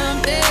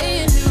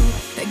something new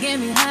that get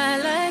me high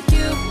like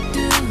you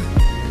do.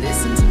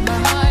 Listen to my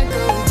heart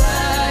go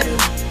bada,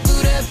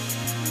 boot up,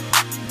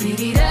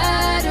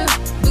 beady-da-do,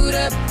 boot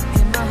up,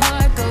 and my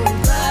heart go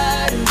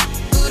bada,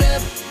 boot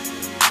up,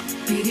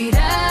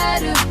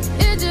 beady-da-do.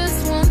 It just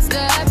won't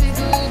stop, it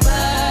go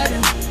bada,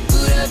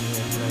 boot up,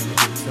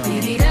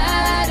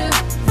 beady-da-do,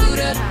 boot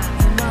up,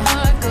 and my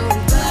heart go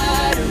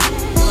bada,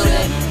 boot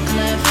up,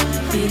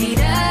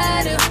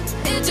 beady-da-do.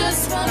 It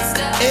just won't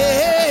stop.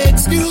 Hey,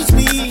 excuse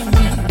me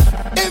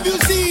if you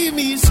see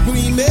me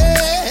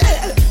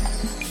screaming,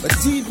 but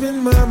deep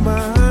in my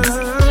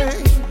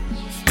mind,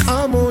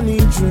 I'm only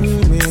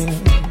dreaming.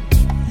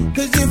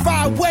 'Cause if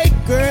I wake,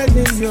 girl,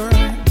 and you're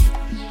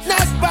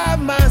not by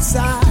my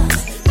side,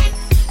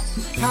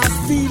 I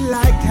feel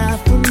like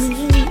half of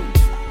me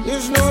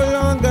is no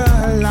longer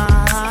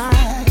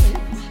alive.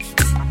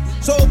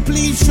 So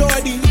please,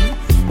 shorty,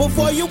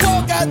 before you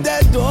walk out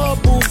that door,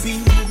 booby,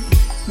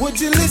 would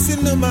you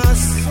listen to my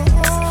song?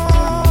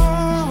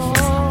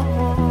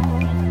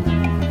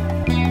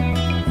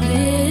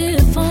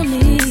 If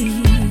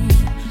only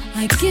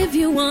I give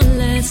you one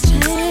last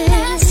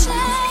chance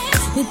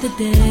with the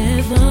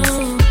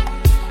devil,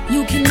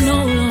 you can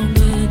no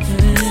longer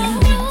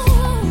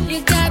tell. You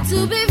got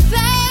to be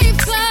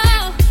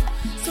faithful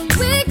so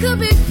we could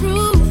be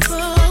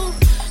fruitful.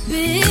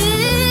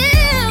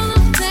 Build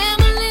a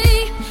family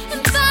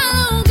and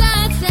follow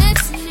God's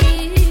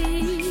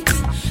destiny.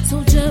 So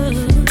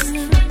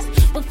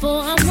just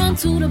before I run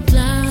to the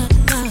block,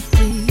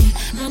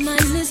 I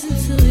might listen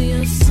to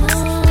your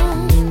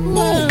song.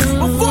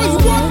 Before you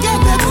walk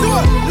out that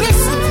door,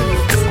 listen to me.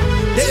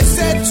 They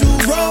said two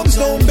wrongs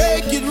don't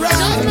make it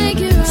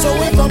right. So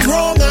if I'm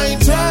wrong, I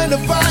ain't trying to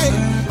fight.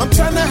 I'm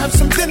trying to have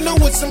some dinner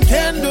with some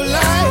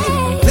candlelight.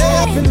 Lay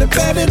up in the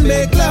bed and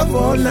make love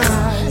all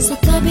night. So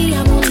baby, I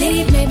won't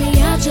leave,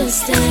 maybe I'll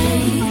just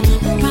stay.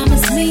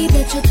 Promise me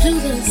that you'll do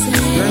the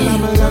same. Girl,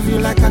 I'ma love you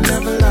like I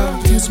never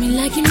loved you. Touch me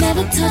like you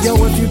never touched Yo,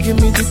 me. if you give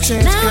me the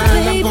chance, Now, girl,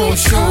 I'm baby, gonna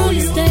show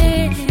you.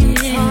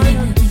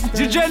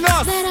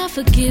 DjNos. That I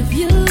forgive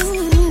you,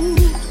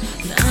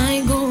 but I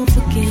ain't gonna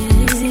forget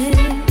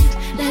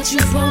that you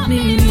brought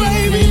me.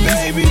 Baby,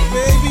 baby,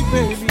 baby,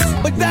 baby.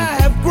 But I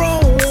have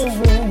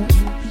grown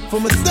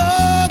from a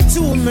thug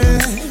to a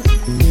man.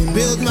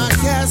 build my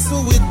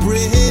castle with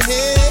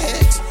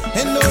bricks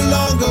and no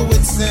longer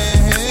with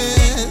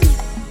sand.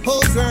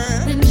 Oh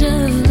girl. And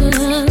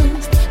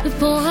just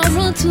before I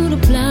run to the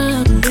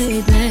block,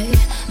 baby,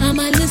 I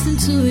might listen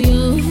to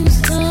your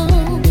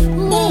song.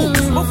 Oh,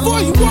 before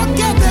you walk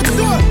out that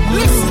door,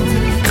 listen.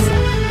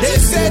 They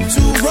said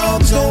two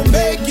wrongs don't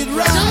make it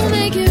right. Don't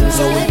make it right.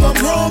 So if I'm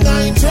wrong,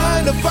 I ain't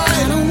trying to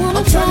fight.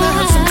 I'm trying to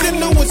have some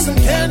dinner with some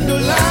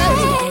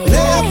candlelight.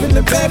 Lay up in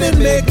the bed and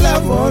make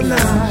love all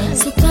night.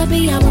 So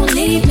puppy, I won't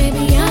leave,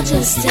 maybe I'll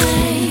just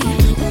stay.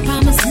 But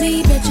promise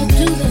me that you'll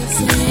do the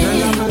same.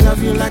 Girl, I'ma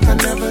love you like I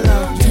never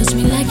loved you. Touch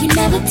me like you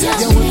never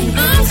touched me.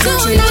 I'm so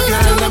used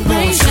to the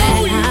pain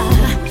that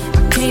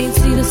I can't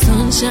see the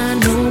sunshine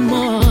no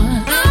more.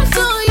 I'm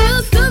so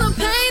used to the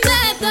pain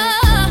that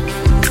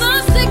the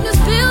sickness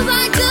feels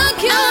like a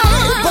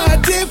cure.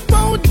 But if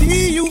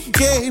only you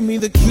gave me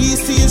the keys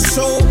to your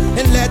soul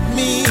and let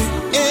me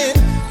in,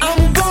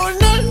 I'm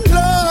gonna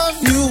love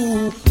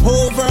you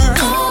over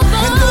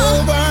and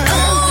over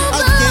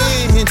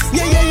again.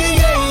 Yeah.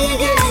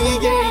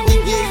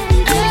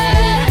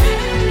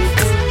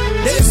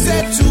 They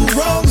said two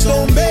wrongs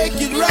don't make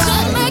it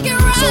right.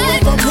 So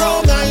if I'm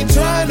wrong, I ain't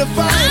trying to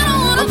fight.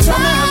 I'm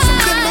trying to have some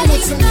dinner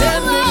with some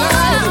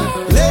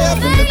candlelight. Lay up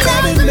in the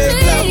bed and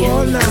make love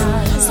all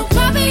night. So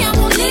probably I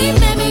won't leave,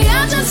 maybe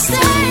I'll just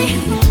stay.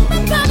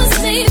 But promise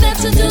me that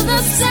you'll do the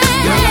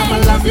same. Girl, I'ma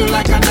love you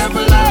like I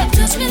never loved.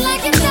 Touch me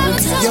like you never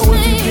touched Yo,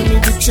 if you give me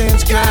the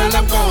chance, girl,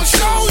 I'm gonna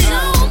show you.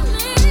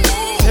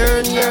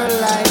 Turn your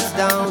lights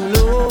down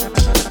low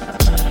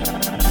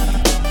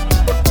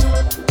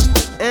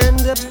and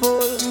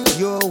pull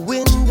your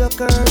window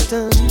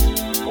curtain.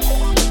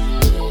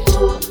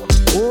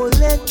 Oh,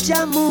 let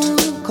your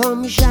moon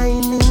come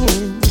shining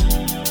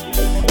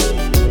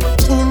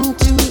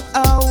into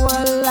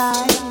our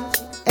life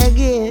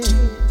again.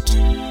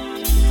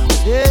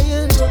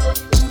 Saying,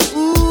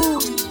 ooh,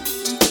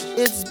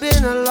 it's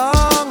been a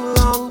long,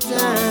 long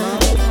time.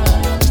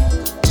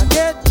 I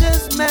get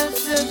this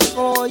message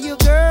for you,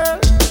 girl,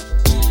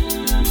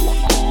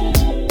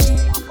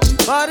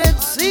 but it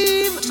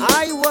seemed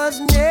I was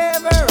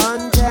never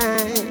on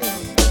time.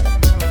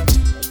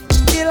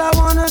 Still I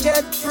wanna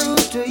get through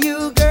to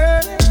you,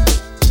 girl,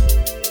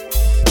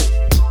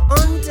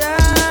 on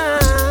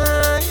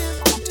time,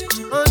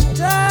 on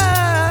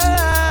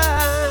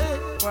time.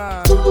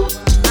 Wow.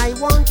 I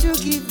want to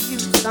give you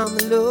some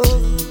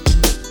love.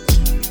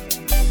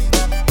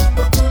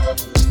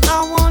 I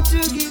want to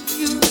give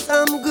you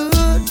some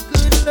good,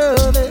 good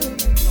loving.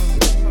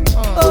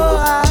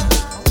 Oh,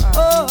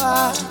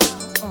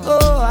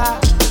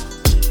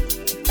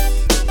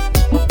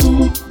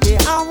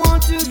 yeah, I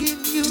want to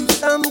give you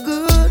some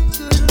good,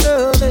 good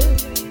loving.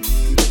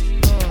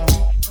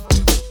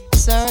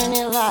 Turn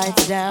your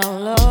lights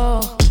down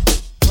low.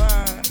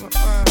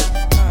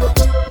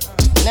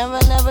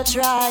 Never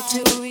try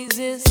to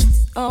resist.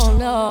 Oh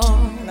no.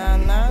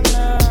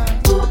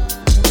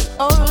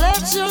 Oh,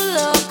 let your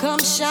love come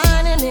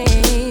shining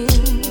in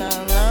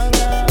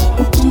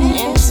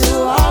into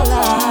our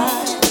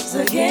lives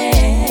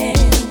again.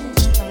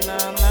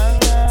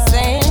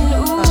 Saying,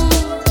 ooh,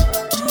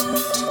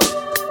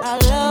 I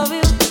love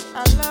you,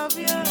 I love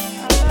you,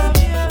 I love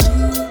you.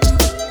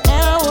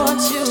 And I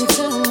want you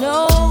to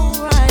know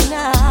right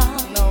now,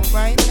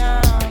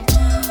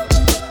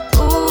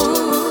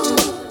 ooh,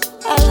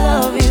 I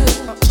love you.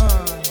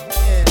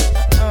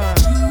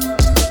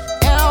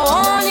 And I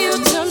want you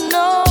to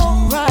know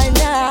right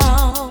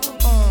now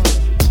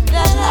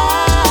that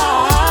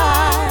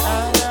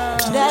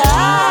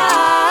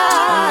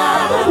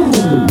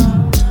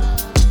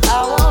I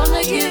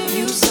wanna give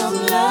you some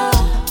love.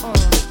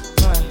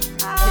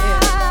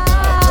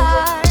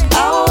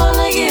 I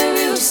wanna give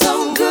you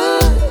some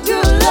good,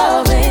 good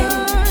loving.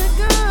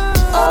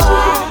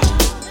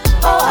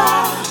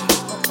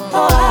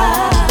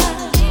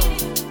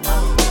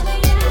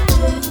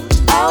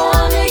 I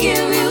wanna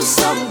give you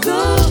some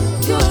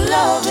good, good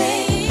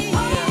loving.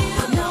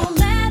 No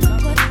matter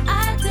what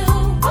I do,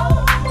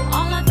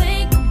 all I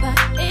think about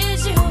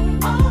is you.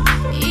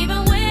 Even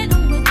when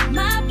I'm with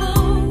my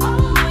boo,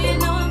 you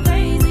know I'm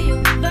crazy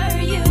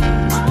over you.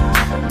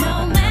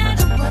 No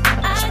matter what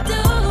I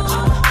do,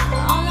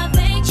 all I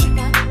think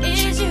about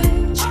is you.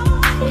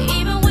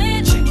 Even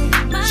when I'm with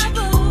my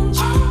boo,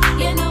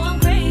 you know I'm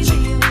crazy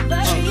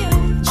over you.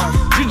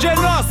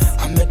 DjNos.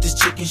 I met this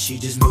chick and she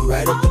just moved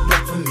right up the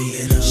block for me.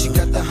 And she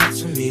got the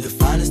hots for me, the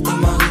finest thing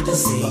my hood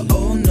has seen. But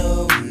oh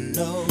no,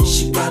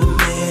 she got a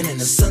man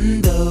and a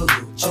son though.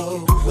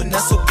 Oh, well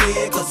that's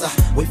okay, cause I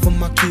wait for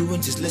my cue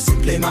and just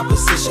listen, play my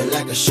position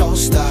like a show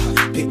star.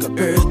 Pick up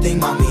everything,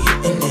 mommy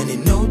hitting, and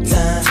in no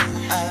time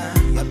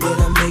I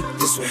better make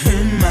this with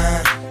him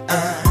mine.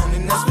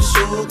 And that's for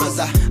sure, cause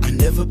I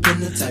never been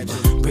the type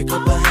to break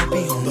up a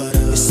happy home. But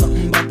it's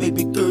something about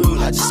baby girl,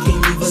 I just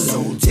can't leave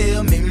alone.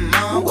 Tell me,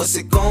 mom, what's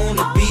it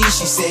gonna be?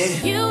 She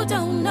said, You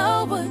don't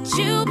know what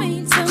you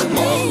mean to come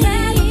me. on. No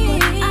matter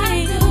what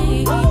I do,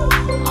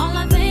 all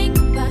I think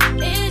about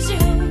is you.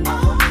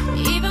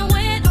 Even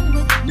when I'm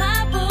with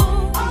my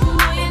boo,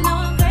 you know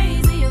I'm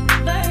crazy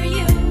over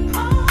you.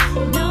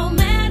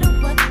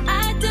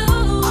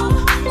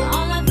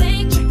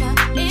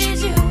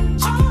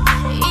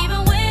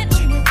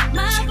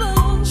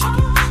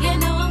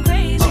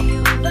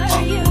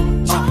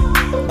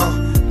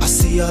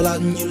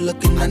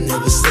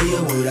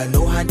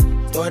 hot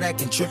thought I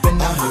can trip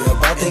and I heard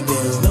about that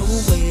girl. There's no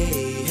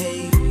way,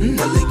 hey,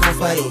 no they gon'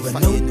 fight over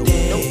no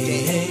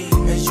day, hey,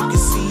 as you can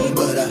see.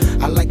 But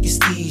I like your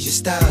steez, your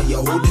style,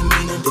 your whole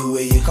demeanor, the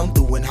way you come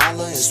through and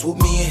holler and swoop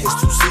me in his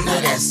two-seater.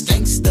 Now that's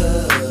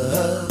gangsta,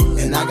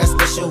 and I got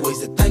special ways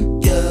to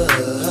thank ya.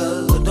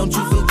 Don't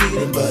you forget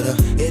it, but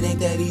it ain't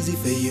that easy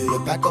for you to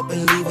back up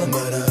and leave him.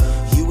 But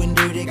you and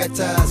Dirty got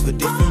ties for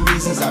different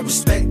reasons. I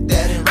respect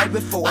that. And right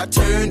before I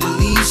turned to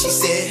leave, she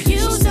said,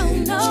 You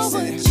don't know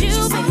what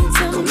you've been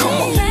to me. Come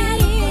on.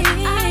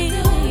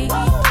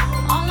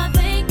 All I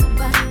think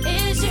about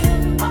is you.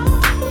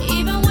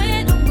 Even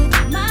when I'm with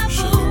my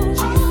boo,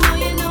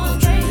 you know I'm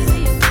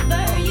crazy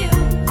over you.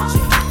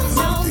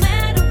 No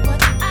matter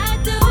what I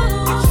do,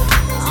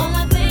 all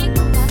I think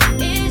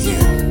about is you.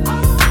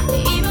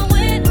 Even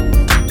when I'm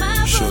with my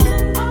boo,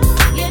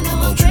 you know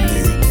I'm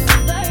crazy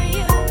over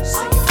you.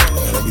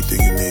 And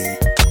everything you need.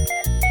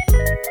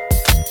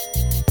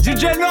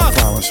 DjNos.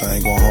 Promise I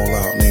ain't gonna hold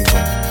out,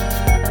 nigga.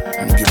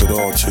 I'm gonna give it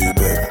all to you,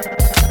 baby.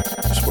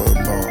 Swear to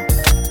God.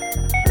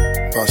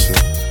 Bust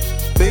it.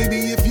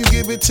 Baby, if you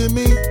give it to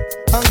me,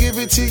 I'll give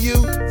it to you.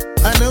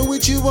 I know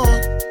what you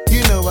want,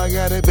 you know I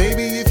got it.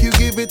 Baby, if you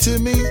give it to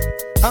me,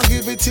 I'll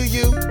give it to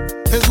you.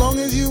 As long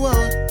as you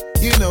want,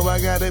 you know I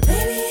got it.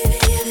 Baby,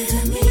 if you give it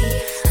to me,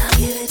 I'll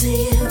give it to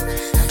you.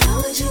 I know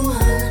what you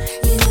want,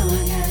 you know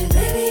I got it.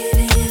 Baby, if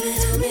you give it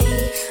to me,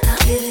 I'll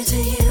give it to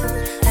you.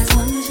 As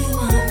long as you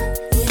want,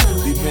 you know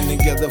I got it. Been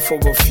together for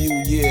a few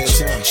years,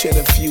 shed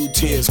a few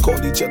tears,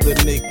 called each other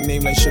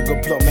nicknames like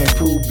Sugar Plum and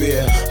Pooh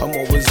Bear. I'm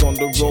always on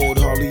the road,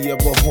 hardly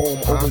ever home,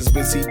 always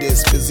busy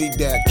this, busy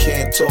that,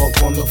 can't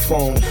talk on the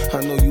phone.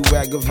 I know you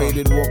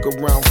aggravated, walk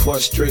around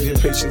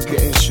frustrated, patience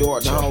getting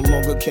short, how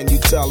longer can you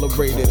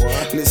tolerate it?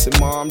 Listen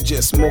ma, I'm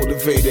just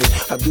motivated,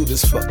 I do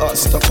this for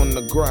us, stuck on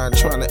the grind,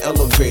 trying to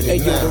elevate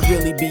it. Hey yo, to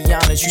really be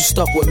honest, you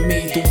stuck with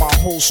me through my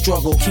whole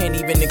struggle. Can't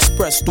even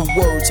express through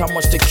words how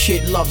much the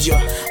kid loves you.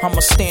 I'ma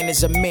stand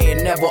as a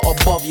man, never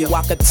above you.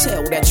 I could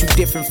tell that you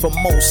different from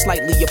most,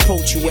 slightly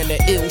approach you. And the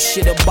ill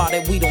shit about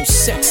it, we don't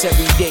sex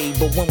every day,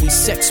 but when we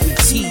sex, we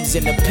tease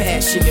in a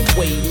passionate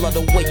way. Love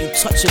the way you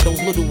touch it,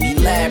 those little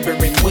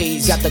elaborate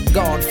ways. Got the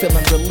guard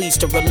feeling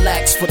released to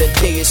relax for the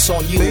day. It's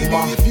on you, Baby,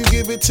 ma. if you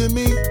give it to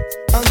me,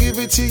 I'll give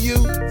it to you.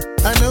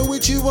 I know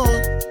what you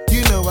want,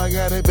 you know I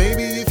got it.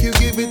 Baby, if you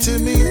give it to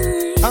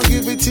me, I'll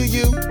give it to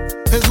you.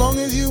 As long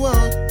as you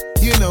want,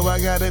 you know I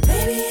got it.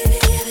 Baby, if you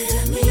give it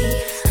to me,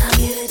 I'll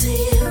give it to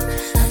you.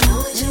 I know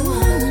what you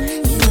want,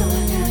 you know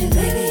I got it.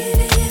 Baby,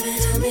 if you give it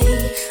to me,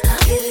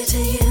 I'll give it to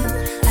you.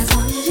 As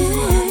long as you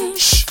want.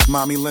 Shh,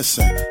 mommy,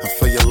 listen. I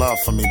feel your love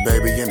for me,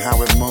 baby, and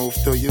how it moved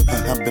through you.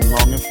 I've been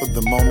longing for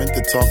the moment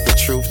to talk the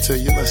truth to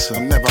you. Listen,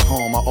 I'm never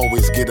home, I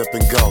always get up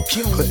and go,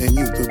 putting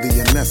you through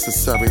the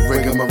unnecessary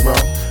rigmarole.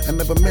 I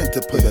never meant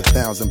to put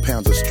 1,000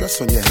 pounds of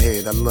stress on your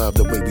head. I love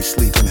the way we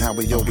sleep and how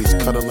we always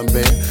cuddle in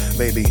bed.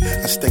 Baby,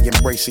 I stay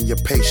embracing your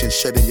patience,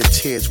 shedding your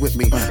tears with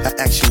me. I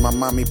ask you, my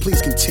mommy,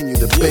 please continue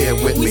to bear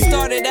with me. We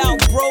started out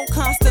broke,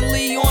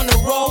 constantly on the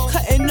road,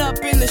 cutting up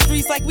in the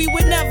streets like we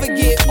would never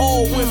get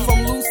old. Went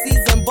from Lucy's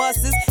and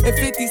buses and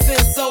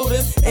 50-cent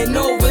sodas and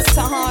Novas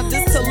to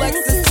Hondas to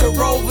Lexus to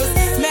Rovers.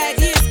 Mad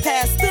years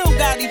past, still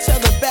got each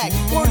other back.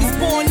 Word is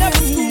born, never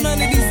screw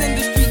none of these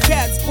industry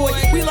cats, boy.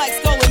 We like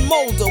Skull and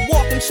Molder,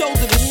 walking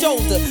shoulder to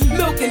shoulder,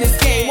 milking this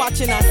game,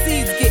 watching our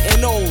seeds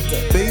getting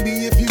older.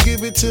 Baby, if you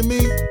give it to me,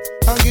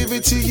 I'll give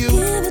it to you.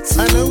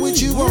 I know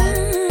what you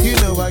want, you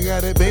know I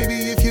got it.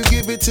 Baby, if you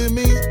give it to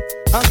me,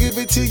 I'll give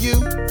it to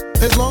you.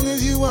 As long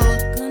as you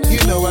want, you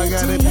know I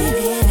got it.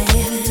 Baby, if you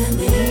give it to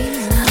me,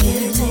 I'll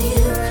give it to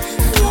you.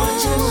 I know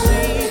what you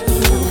want, you know I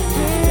got it.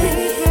 Baby,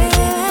 if you give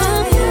it to me,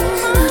 I'll give it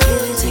to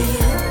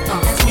you.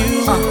 You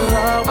will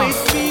always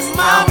be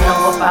my I don't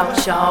know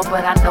about y'all,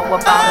 but I know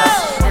about us.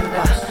 And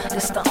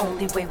it's the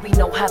only way we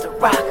know how to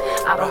rock.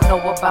 I don't know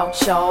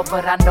about y'all,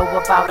 but I know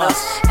about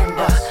us. And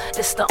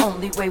it's the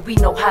only way we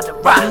know how to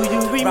rock. Do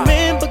you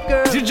remember,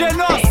 girl?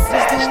 DjNos.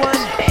 This is the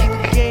one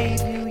who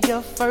gave you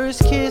your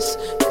first kiss.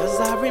 Cause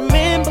I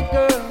remember,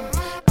 girl,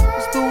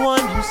 was the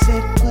one who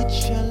said, put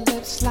your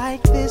lips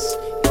like this.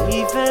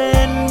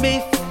 Even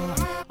before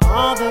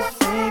all the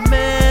fame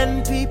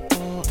and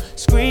people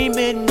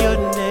screaming your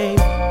name.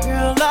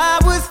 Girl, I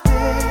was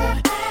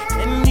there,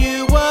 and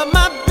you were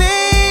my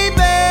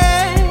baby.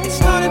 It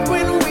started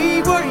when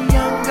we were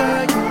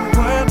younger, you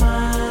were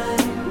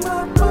mine.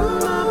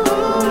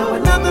 Now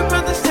another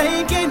brother's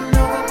taking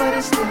over, but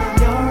it's still in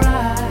your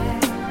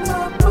eyes.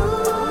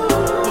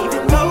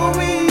 Even though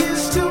we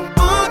used to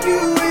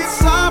argue,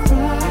 it's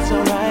alright. It's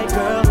alright,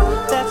 girl,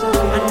 that's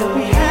alright. I know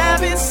we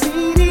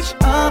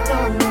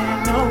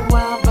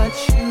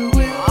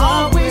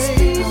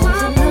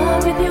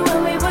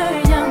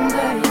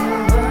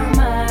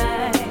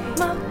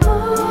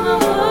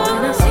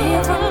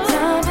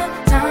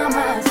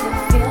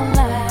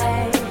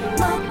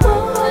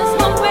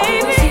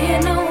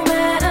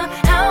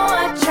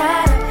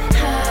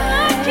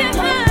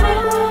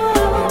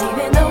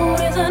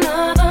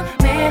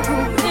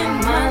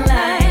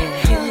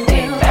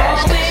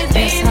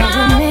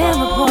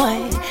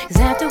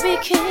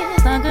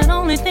I could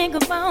only think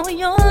about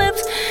your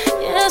lips.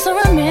 Yes, I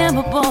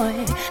remember,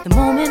 boy, the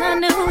moment I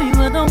knew you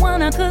were the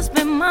one I could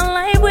spend my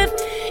life with.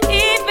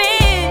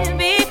 Even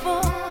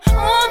before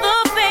all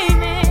the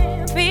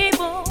famous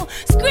people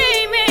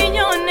screaming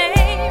your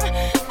name,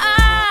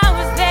 I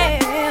was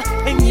there,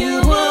 and you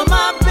were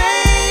my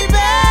baby.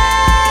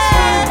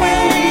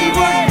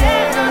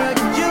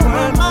 You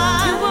were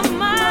mine. You were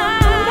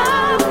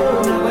mine.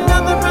 Now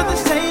another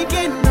brother's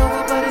taking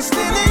over, but it's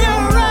still in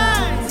your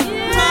eyes.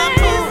 My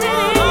boo.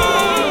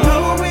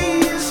 Though we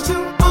used to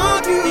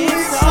argue,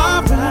 it's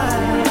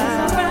alright.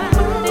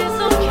 It's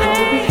okay.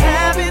 We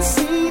haven't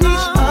seen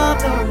each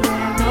other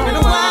in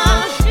a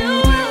while.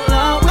 We'll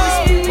always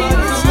be, but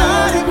it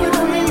started when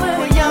we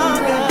were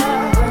younger.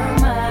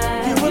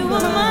 You were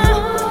mine.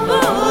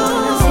 I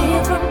see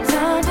it from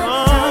time to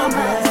time.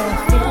 I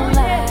feel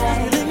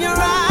like In your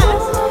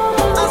eyes,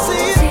 I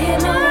see it. see it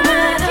no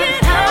matter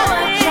how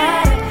I try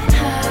to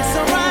hide. It's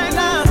alright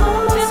now.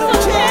 It's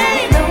okay.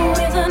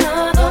 There's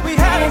another We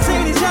haven't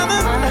seen each other.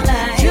 my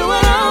life. You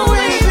will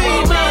always be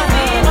mine.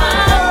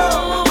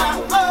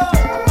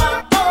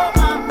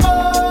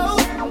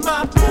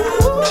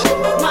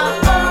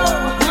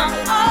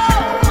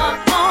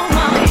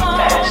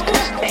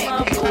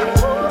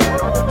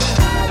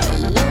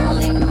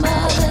 Lonely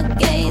mother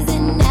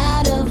gazing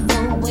out of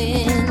the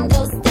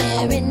window,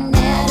 staring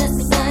at a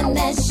son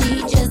that she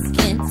just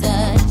can't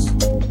touch.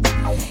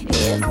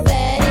 If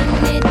at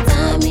any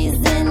time he's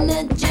in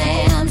a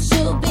jam,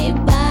 she'll be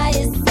by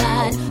his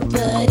side,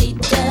 but he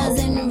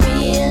doesn't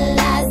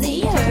realize he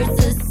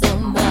hurts her so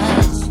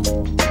much.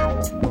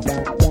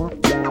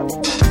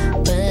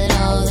 But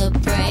all the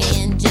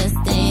praying just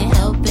ain't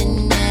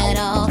helping at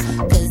all,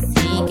 'cause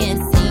he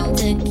can't seem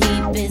to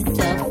keep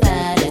himself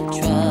out of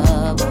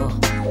trouble.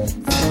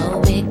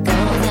 So he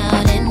goes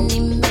out and he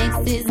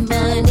makes his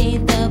money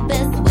the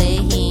best way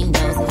he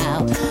knows how.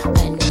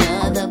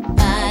 Another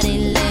body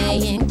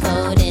laying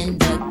cold in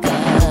the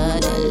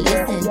gutter.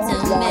 Listen to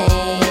me.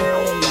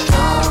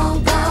 Don't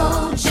go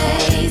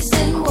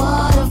chasing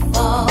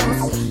waterfalls.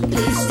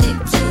 Please stick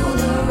to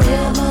the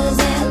rivers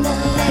and the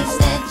lakes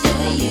that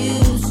you're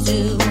used to.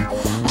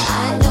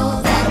 I know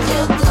that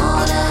you're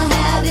gonna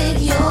have it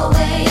your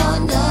way or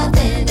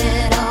nothing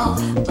at all,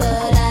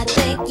 but I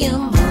think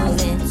you're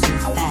moving too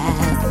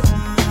fast.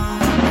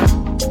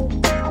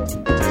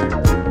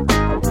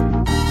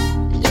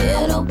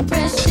 Little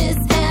Precious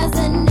has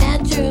a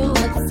natural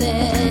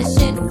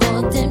obsession for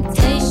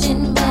temptation,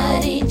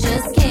 but he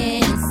just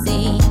can't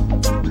see.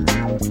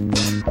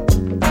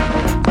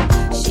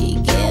 She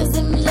gives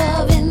him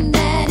loving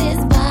that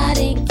his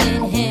body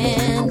can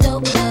handle,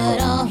 but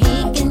all he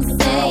can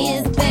say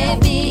is,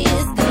 baby,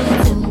 it's good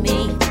to me.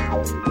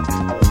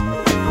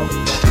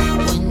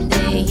 One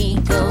day he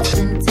goes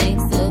and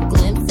takes a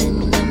glimpse in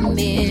the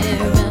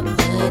mirror,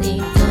 but he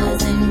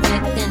doesn't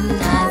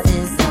recognize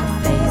his own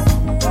face.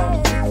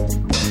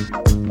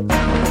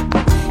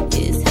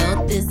 His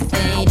health is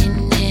fading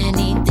and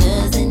he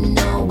doesn't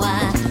know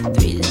why.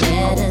 3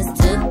 letters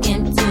took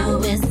him to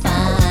his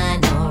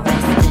final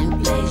resting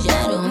place. You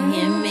don't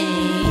hear me.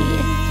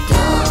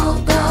 Don't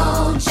go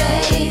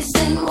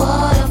chasing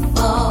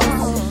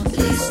waterfalls.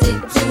 Please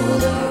stick to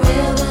the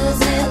rivers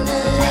and the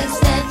lakes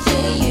that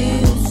you're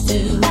used to.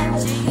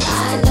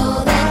 I know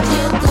that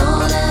you're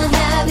gonna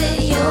have it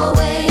your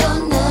way or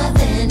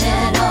nothing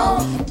at all,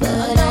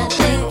 but I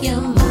think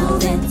you're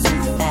moving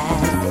too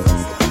fast.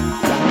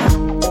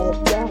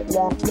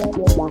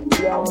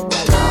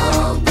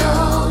 Don't go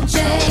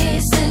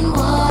chasing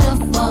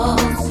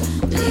waterfalls.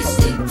 Please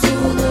stick to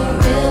the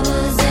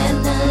rivers and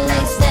the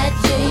lakes that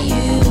you're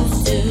used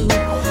to.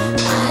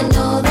 I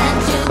know that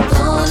you're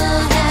gonna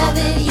have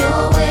it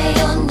your way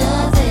or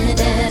nothing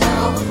at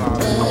all,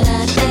 but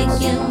I think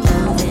you're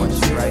moving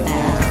too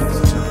fast.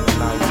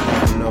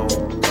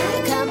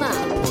 Come on.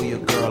 Pull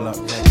your girl up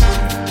next to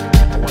you.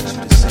 I want you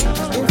to sing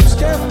this If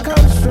Steph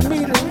comes for me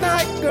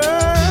tonight,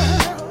 girl,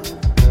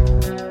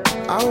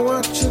 I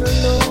want you to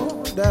know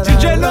that I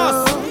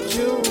love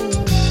you.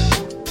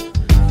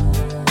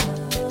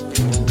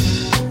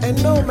 And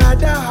no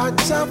matter how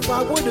tough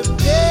I would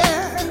appear,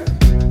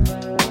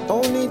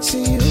 only to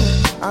you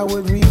I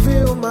would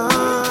reveal my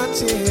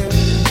tears.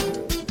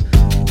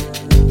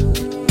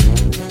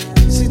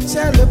 See,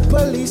 tell the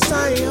police I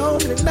ain't home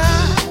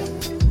tonight.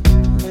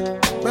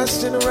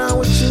 Messing around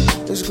with you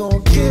is gonna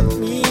give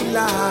me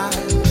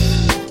life.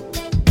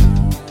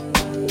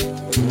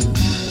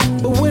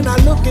 But when I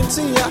look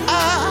into your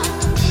eyes,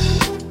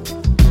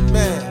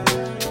 man,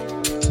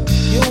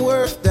 you're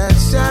worth that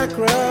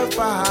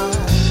sacrifice.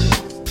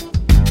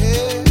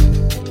 Yeah.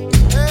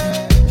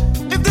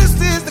 Yeah. If this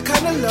is the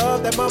kind of love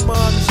that my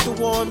mom used to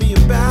warn me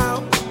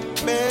about,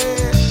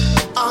 man,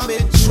 I'm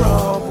in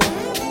trouble.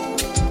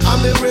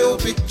 I'm in real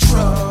big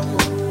trouble.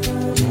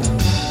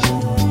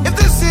 If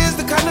this is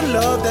the kind of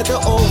love that the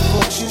old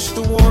folks used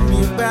to warn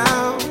me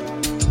about,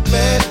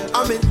 man,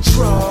 I'm in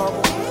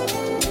trouble.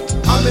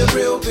 I'm in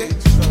real big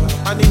trouble.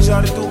 I need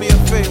y'all to do me a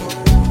favor.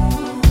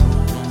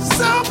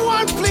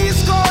 Someone please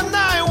call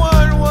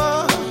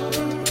 911.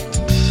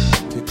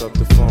 Pick up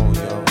the phone,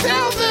 yo.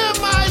 Tell them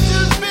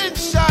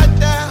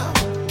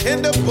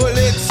and the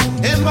bullets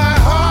in my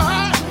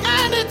heart,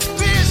 and it's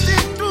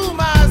piercing through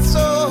my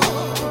soul.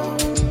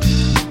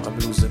 I'm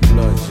losing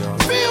blood, y'all.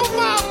 Feel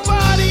my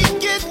body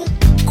getting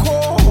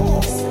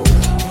cold.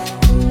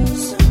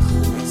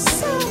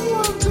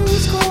 Someone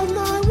please call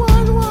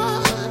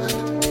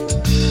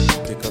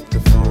 911. Pick up the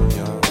phone,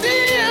 y'all. The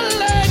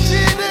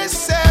alleged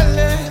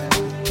assailant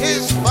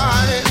is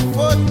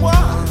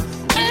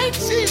 5'1", and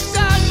she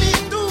shot me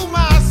through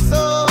my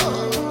soul.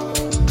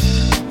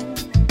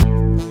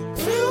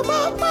 Feel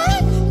my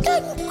body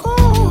getting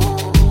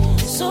cold.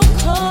 So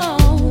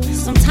cold.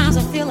 Sometimes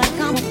I feel like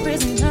I'm a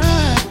prisoner.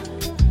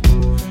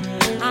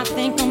 I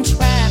think I'm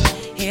trapped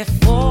here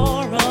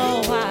for a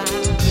while.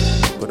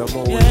 But I'm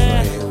always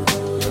right here with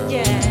you, girl.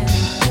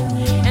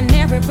 Yeah. And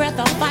every breath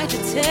I fight to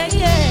take.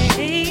 Yeah.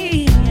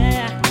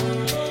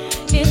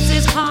 It's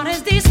as hard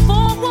as these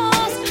four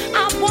walls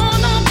I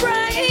wanna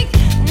break.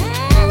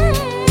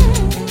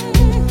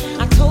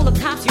 I told the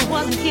cops you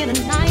wasn't here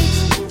tonight.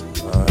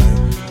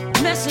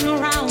 Messing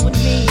around with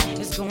me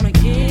is gonna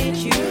get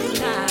you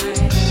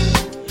tonight.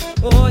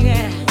 Oh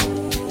yeah.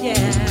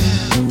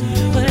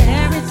 But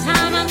every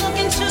time I look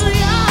into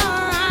your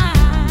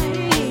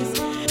eyes,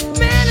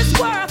 man, it's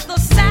worth the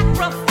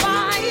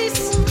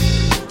sacrifice.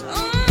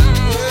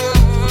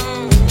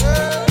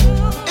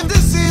 And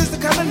this is the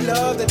kind of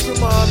love that your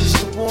mom used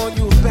to warn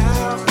you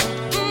about.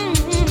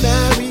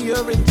 Marry,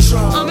 you're in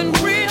trouble. I'm in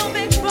real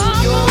big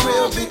trouble. You're in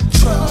real big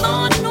trouble.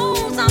 Lord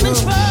knows I'm in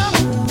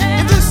trouble.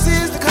 And this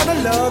is the kind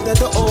of love that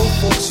the old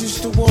folks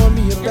used to warn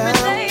me about.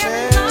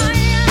 Man,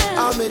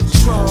 I'm in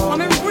trouble.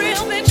 I'm in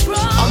real big trouble.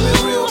 I'm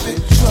in real big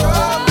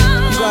trouble.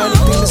 You got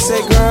anything to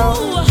say, girl?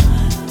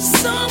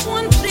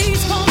 Someone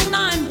please call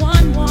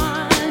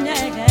 911.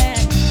 Yeah.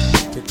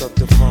 Pick up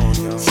the phone,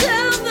 y'all.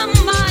 Tell them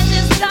I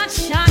just got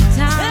shot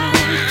down.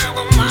 Tell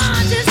them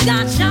I just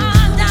got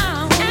shot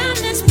down. And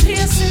it's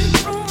piercing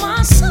through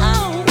my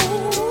soul.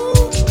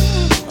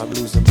 I'm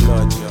losing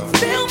blood, y'all.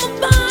 Feel my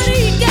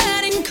body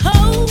getting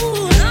cold.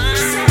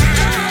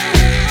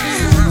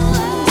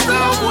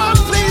 Someone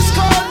please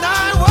call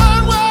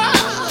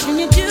 911. Can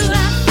you do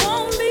that for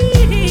me?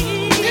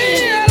 The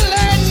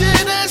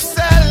alleged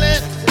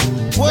assailant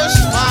was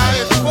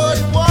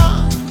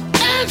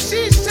 5'1", and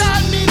she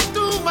shot me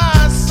through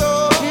my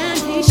soul. And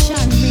he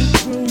shot me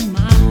through my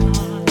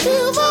heart.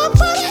 Feel my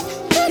body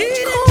getting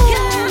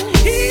cold.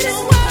 He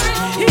didn't worry,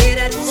 he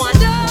didn't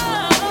wonder.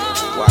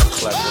 Why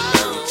Clever,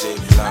 Mary J.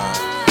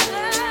 Blige?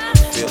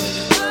 Feeling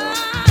it, girl.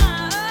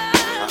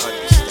 I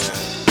understand.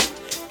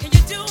 Can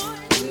you do it?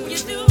 Will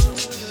you do it?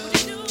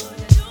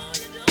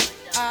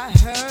 I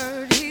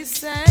heard he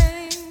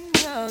sang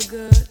a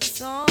good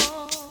song.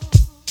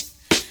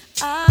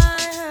 I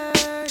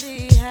heard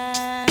he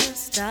had a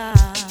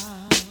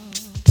style.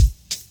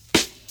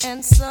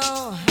 And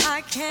so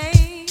I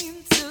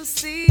came to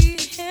see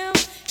him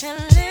and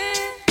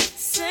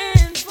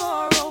listen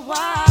for a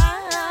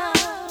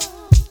while.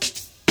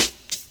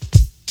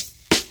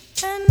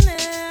 And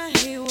there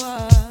he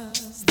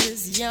was,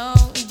 this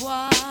young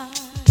boy,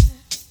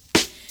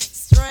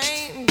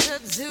 stranger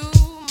to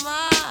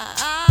my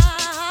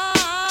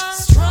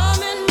eyes,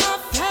 strumming my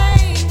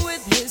pain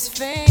with his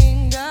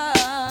fingers,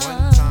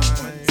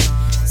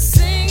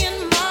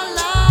 singing my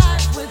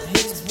life with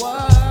his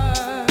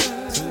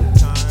words,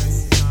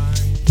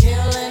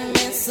 killing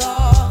me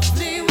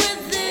softly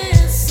with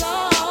this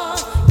song,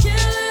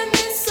 killing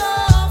me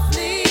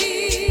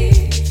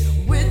softly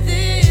with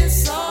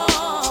this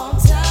song,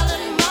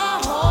 telling my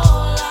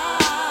whole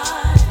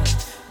life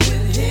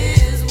with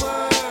his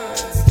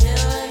words,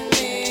 killing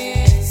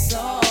me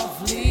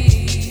softly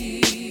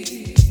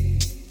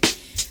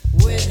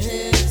with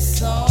his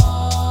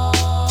song.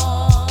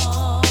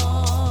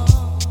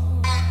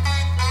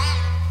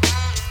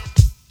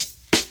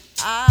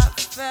 I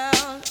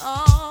felt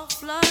all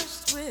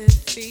flushed with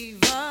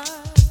fever,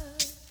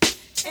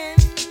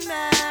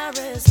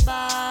 embarrassed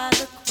by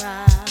the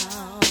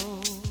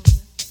crowd.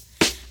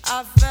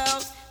 I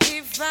felt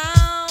he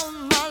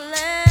found my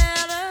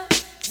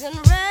letters and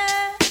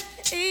read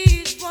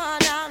each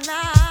one out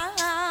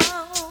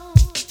loud.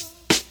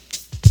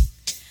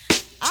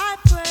 I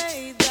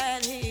prayed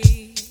that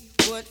he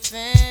would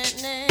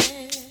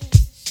finish,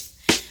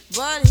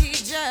 but he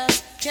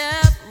just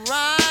kept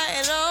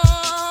right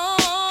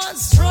on,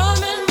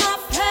 strumming my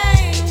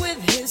pain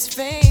with his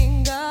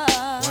fingers,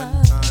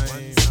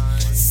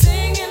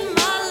 singing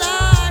my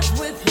life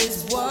with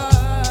his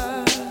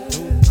words,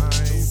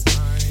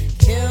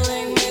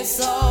 killing me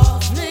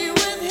softly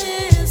with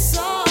his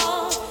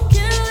song,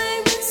 killing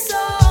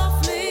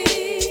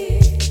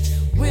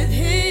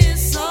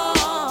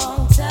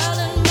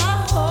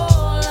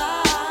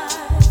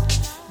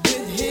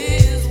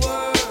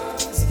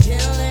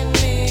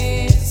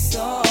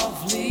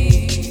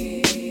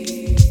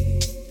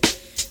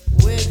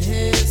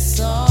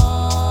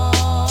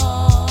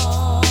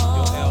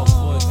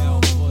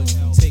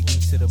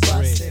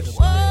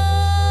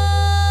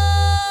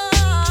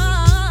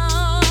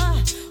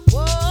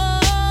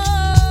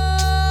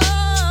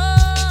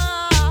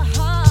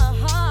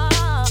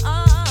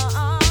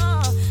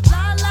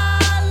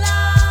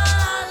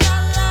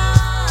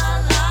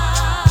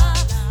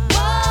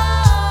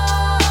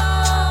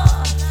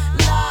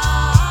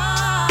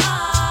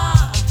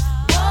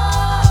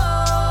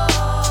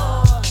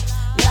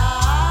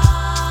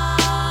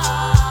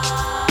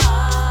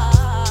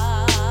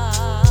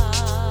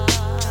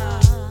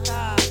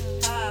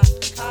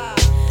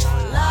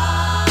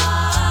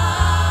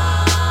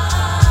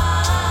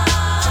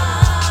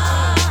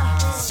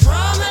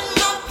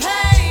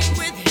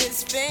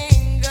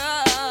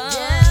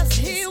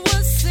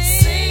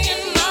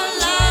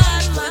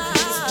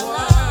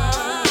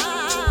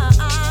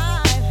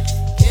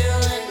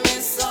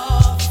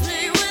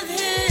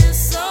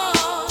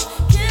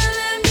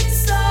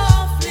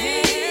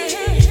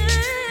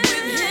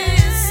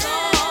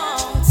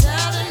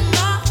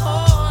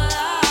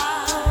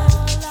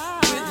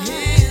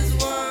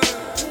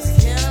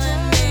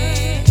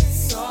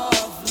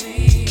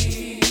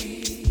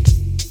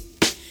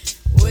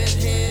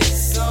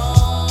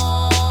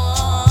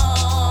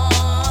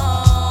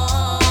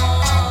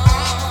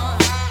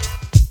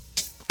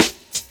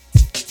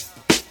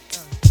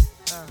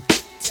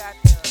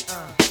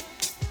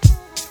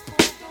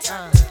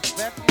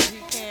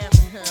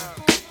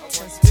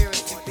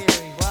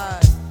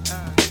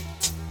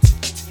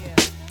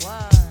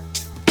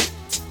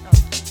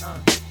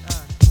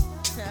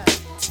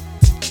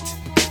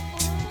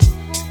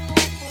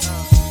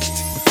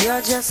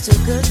You're just too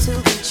good to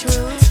be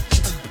true.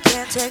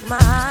 Can't take my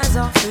eyes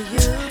off of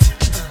you.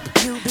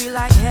 You be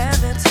like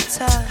heaven to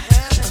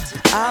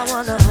touch. I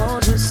wanna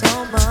hold you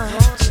so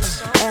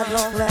much. At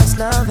long last,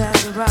 love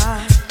has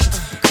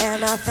arrived,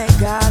 and I thank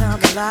God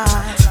I'm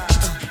alive.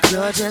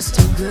 You're just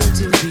too good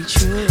to be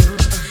true.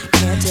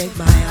 Can't take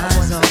my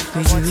eyes off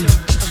of you.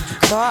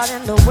 Caught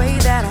in the way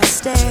that I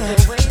stare.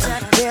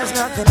 There's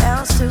nothing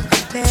else to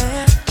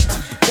compare.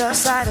 The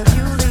sight of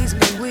you leaves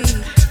me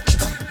weak.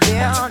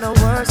 There are no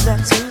words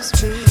left to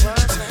speak.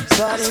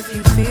 But if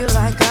you feel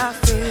like I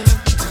feel,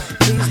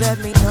 please let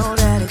me know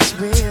that it's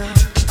real.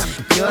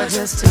 You're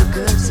just too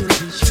good to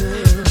be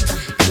true.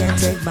 Can't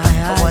take my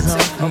eyes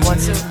off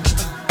of you.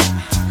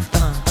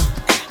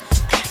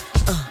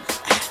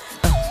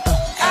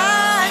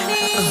 I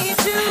need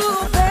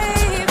you,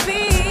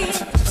 baby.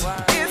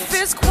 If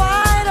it's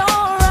quite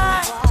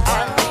alright, I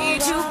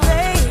need you,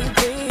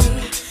 baby,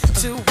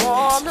 to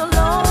warm the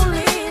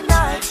lonely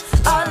night.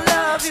 I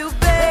love you,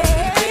 baby.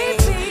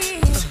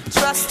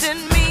 Trust in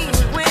me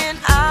when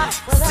I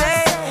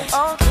say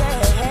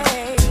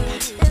okay.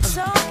 It's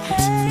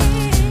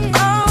okay.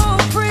 Oh,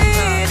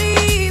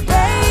 pretty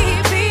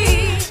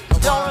baby,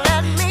 don't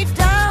let me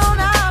down,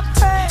 I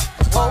pray.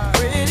 Oh,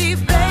 pretty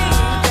baby,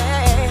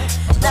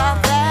 now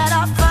that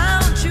I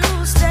found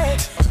you, stay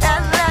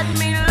and let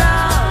me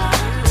love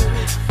you.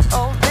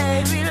 Oh,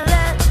 baby,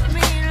 let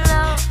me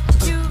love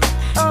you.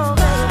 Oh,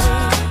 baby.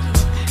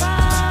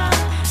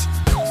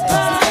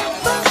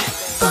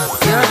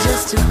 You're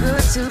just too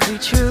good to be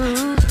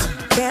true.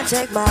 Can't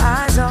take my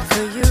eyes off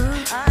of you.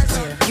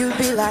 You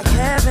be like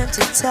heaven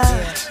to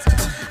touch.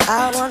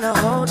 I wanna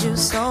hold you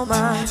so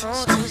much.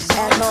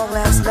 At long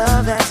last,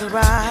 love has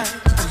arrived,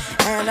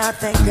 and I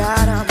thank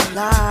God I'm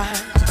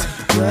alive.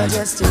 You're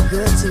just too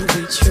good to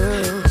be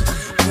true.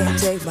 Can't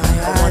take my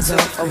eyes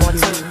off of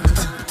you.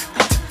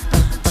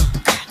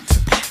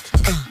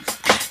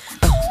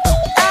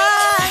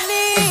 I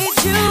need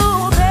you,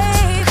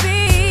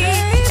 baby,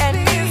 and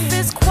if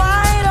it's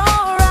quite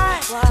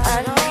alright,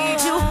 I need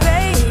you,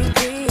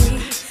 baby,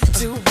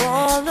 to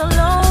warm the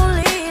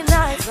lonely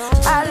night.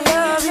 I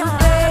love you,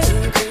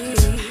 baby.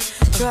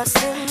 Trust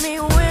in me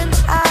when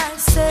I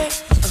say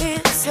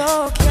it's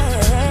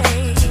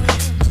okay.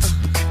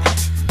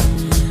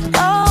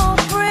 Oh,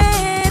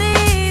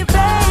 pretty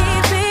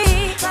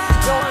baby,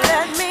 don't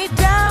let me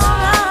down,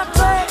 I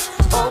pray.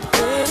 Oh,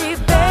 pretty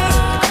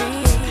baby,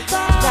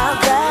 now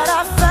that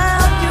I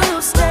found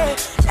you, stay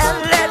and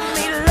let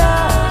me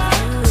love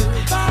you.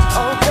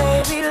 Oh,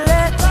 baby,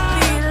 let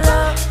me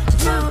love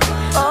you.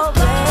 Oh,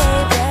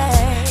 baby,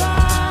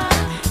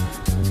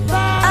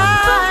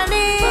 I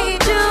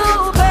need you,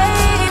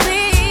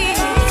 baby.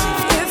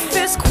 If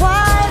it's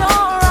quite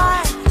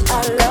alright,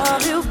 I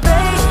love you,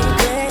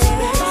 baby.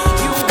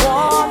 You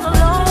warm the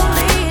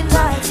lonely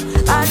night.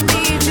 I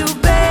need you,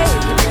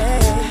 baby.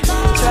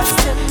 Trust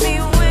in me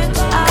when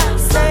I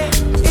say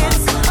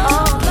it's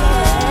okay.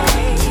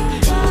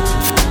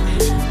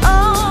 Oh,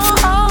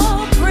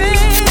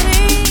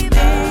 pretty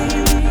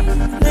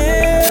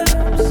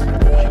lips.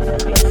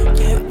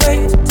 Can't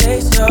wait to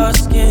taste your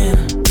skin.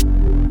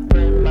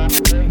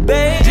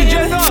 Baby,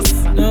 DjNos.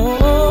 No,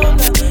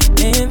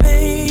 in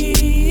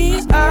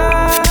these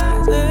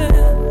eyes.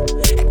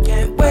 I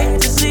can't wait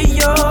to see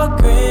your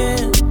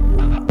grin.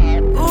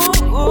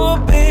 Ooh,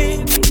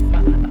 baby,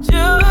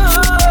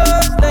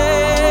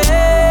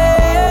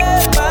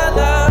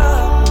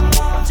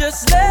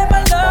 just let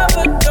my love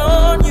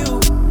adorn you.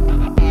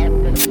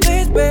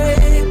 Please,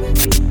 baby,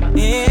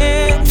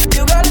 yeah,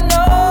 you gotta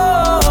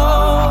know,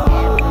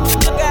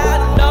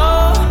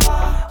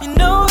 you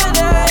know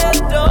that I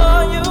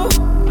adore you.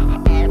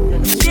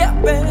 Yeah,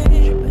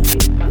 baby,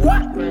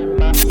 what?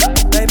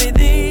 Baby,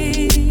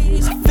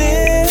 these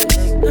fists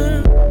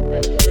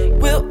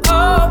will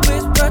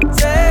always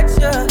protect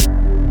you,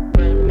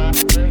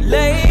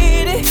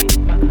 lady.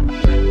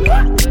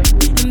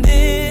 In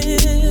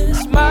this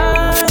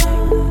mind,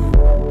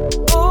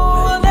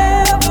 will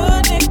never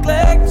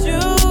neglect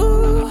you.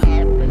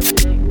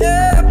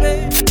 Yeah,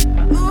 baby.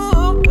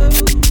 Ooh,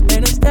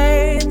 and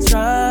stay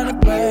trying to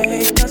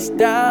break us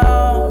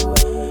down,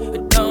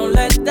 but don't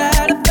let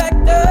that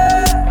affect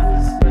us.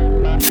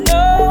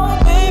 No,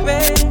 baby,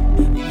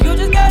 you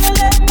just gotta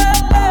let my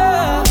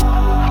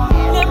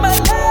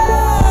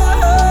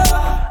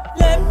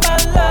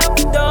love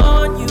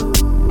adorn you.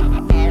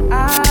 I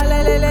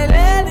let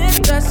it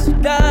dress you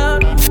down.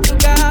 You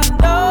gotta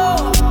know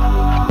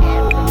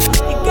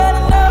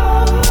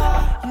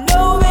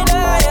that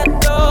I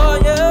adore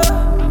you.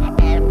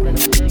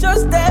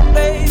 Just that,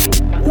 baby.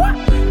 What?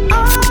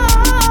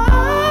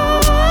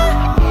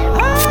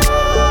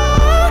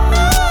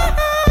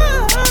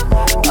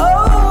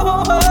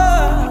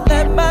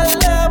 Let my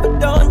love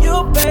adorn you,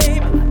 baby.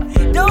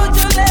 Don't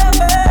you let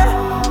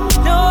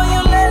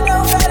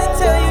nobody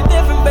tell you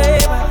different,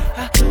 baby.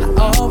 I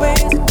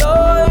always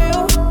adore you.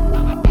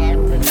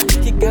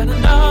 You gotta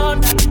know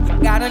now. You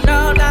gotta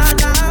know now.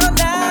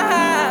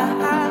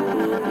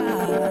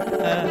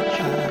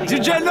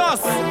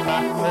 DjNos.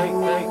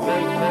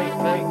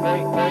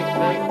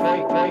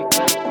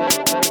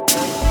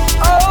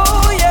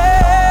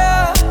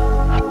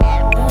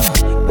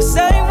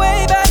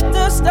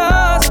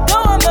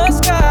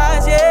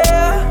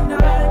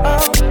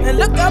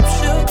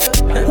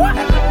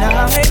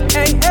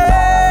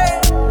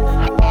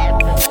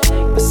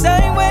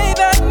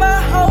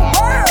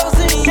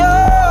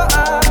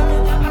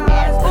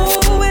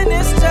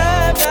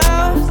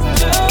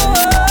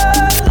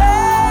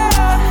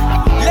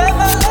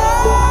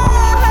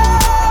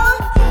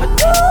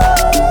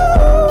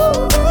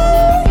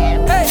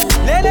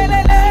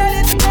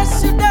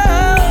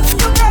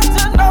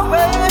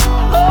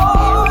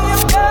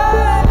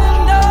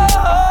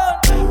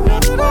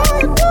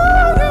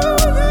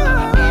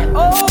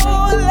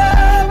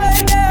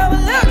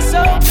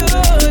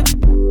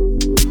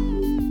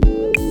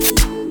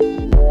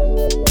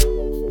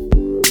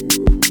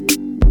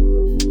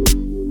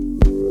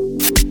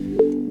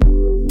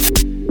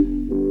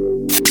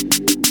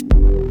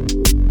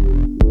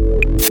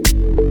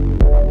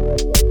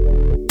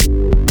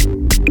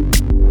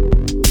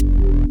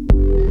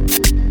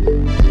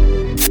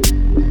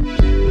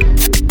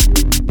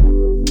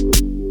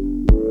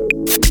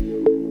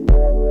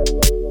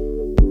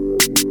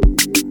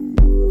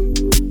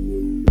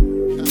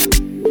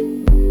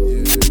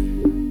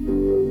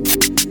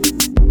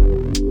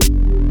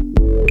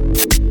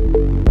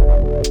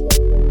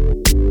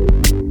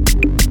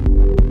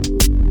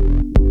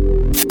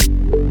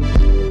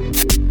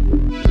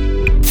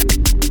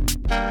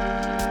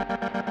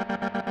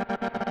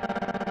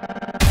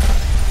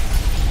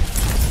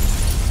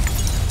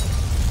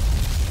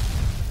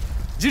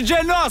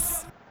 DjNos.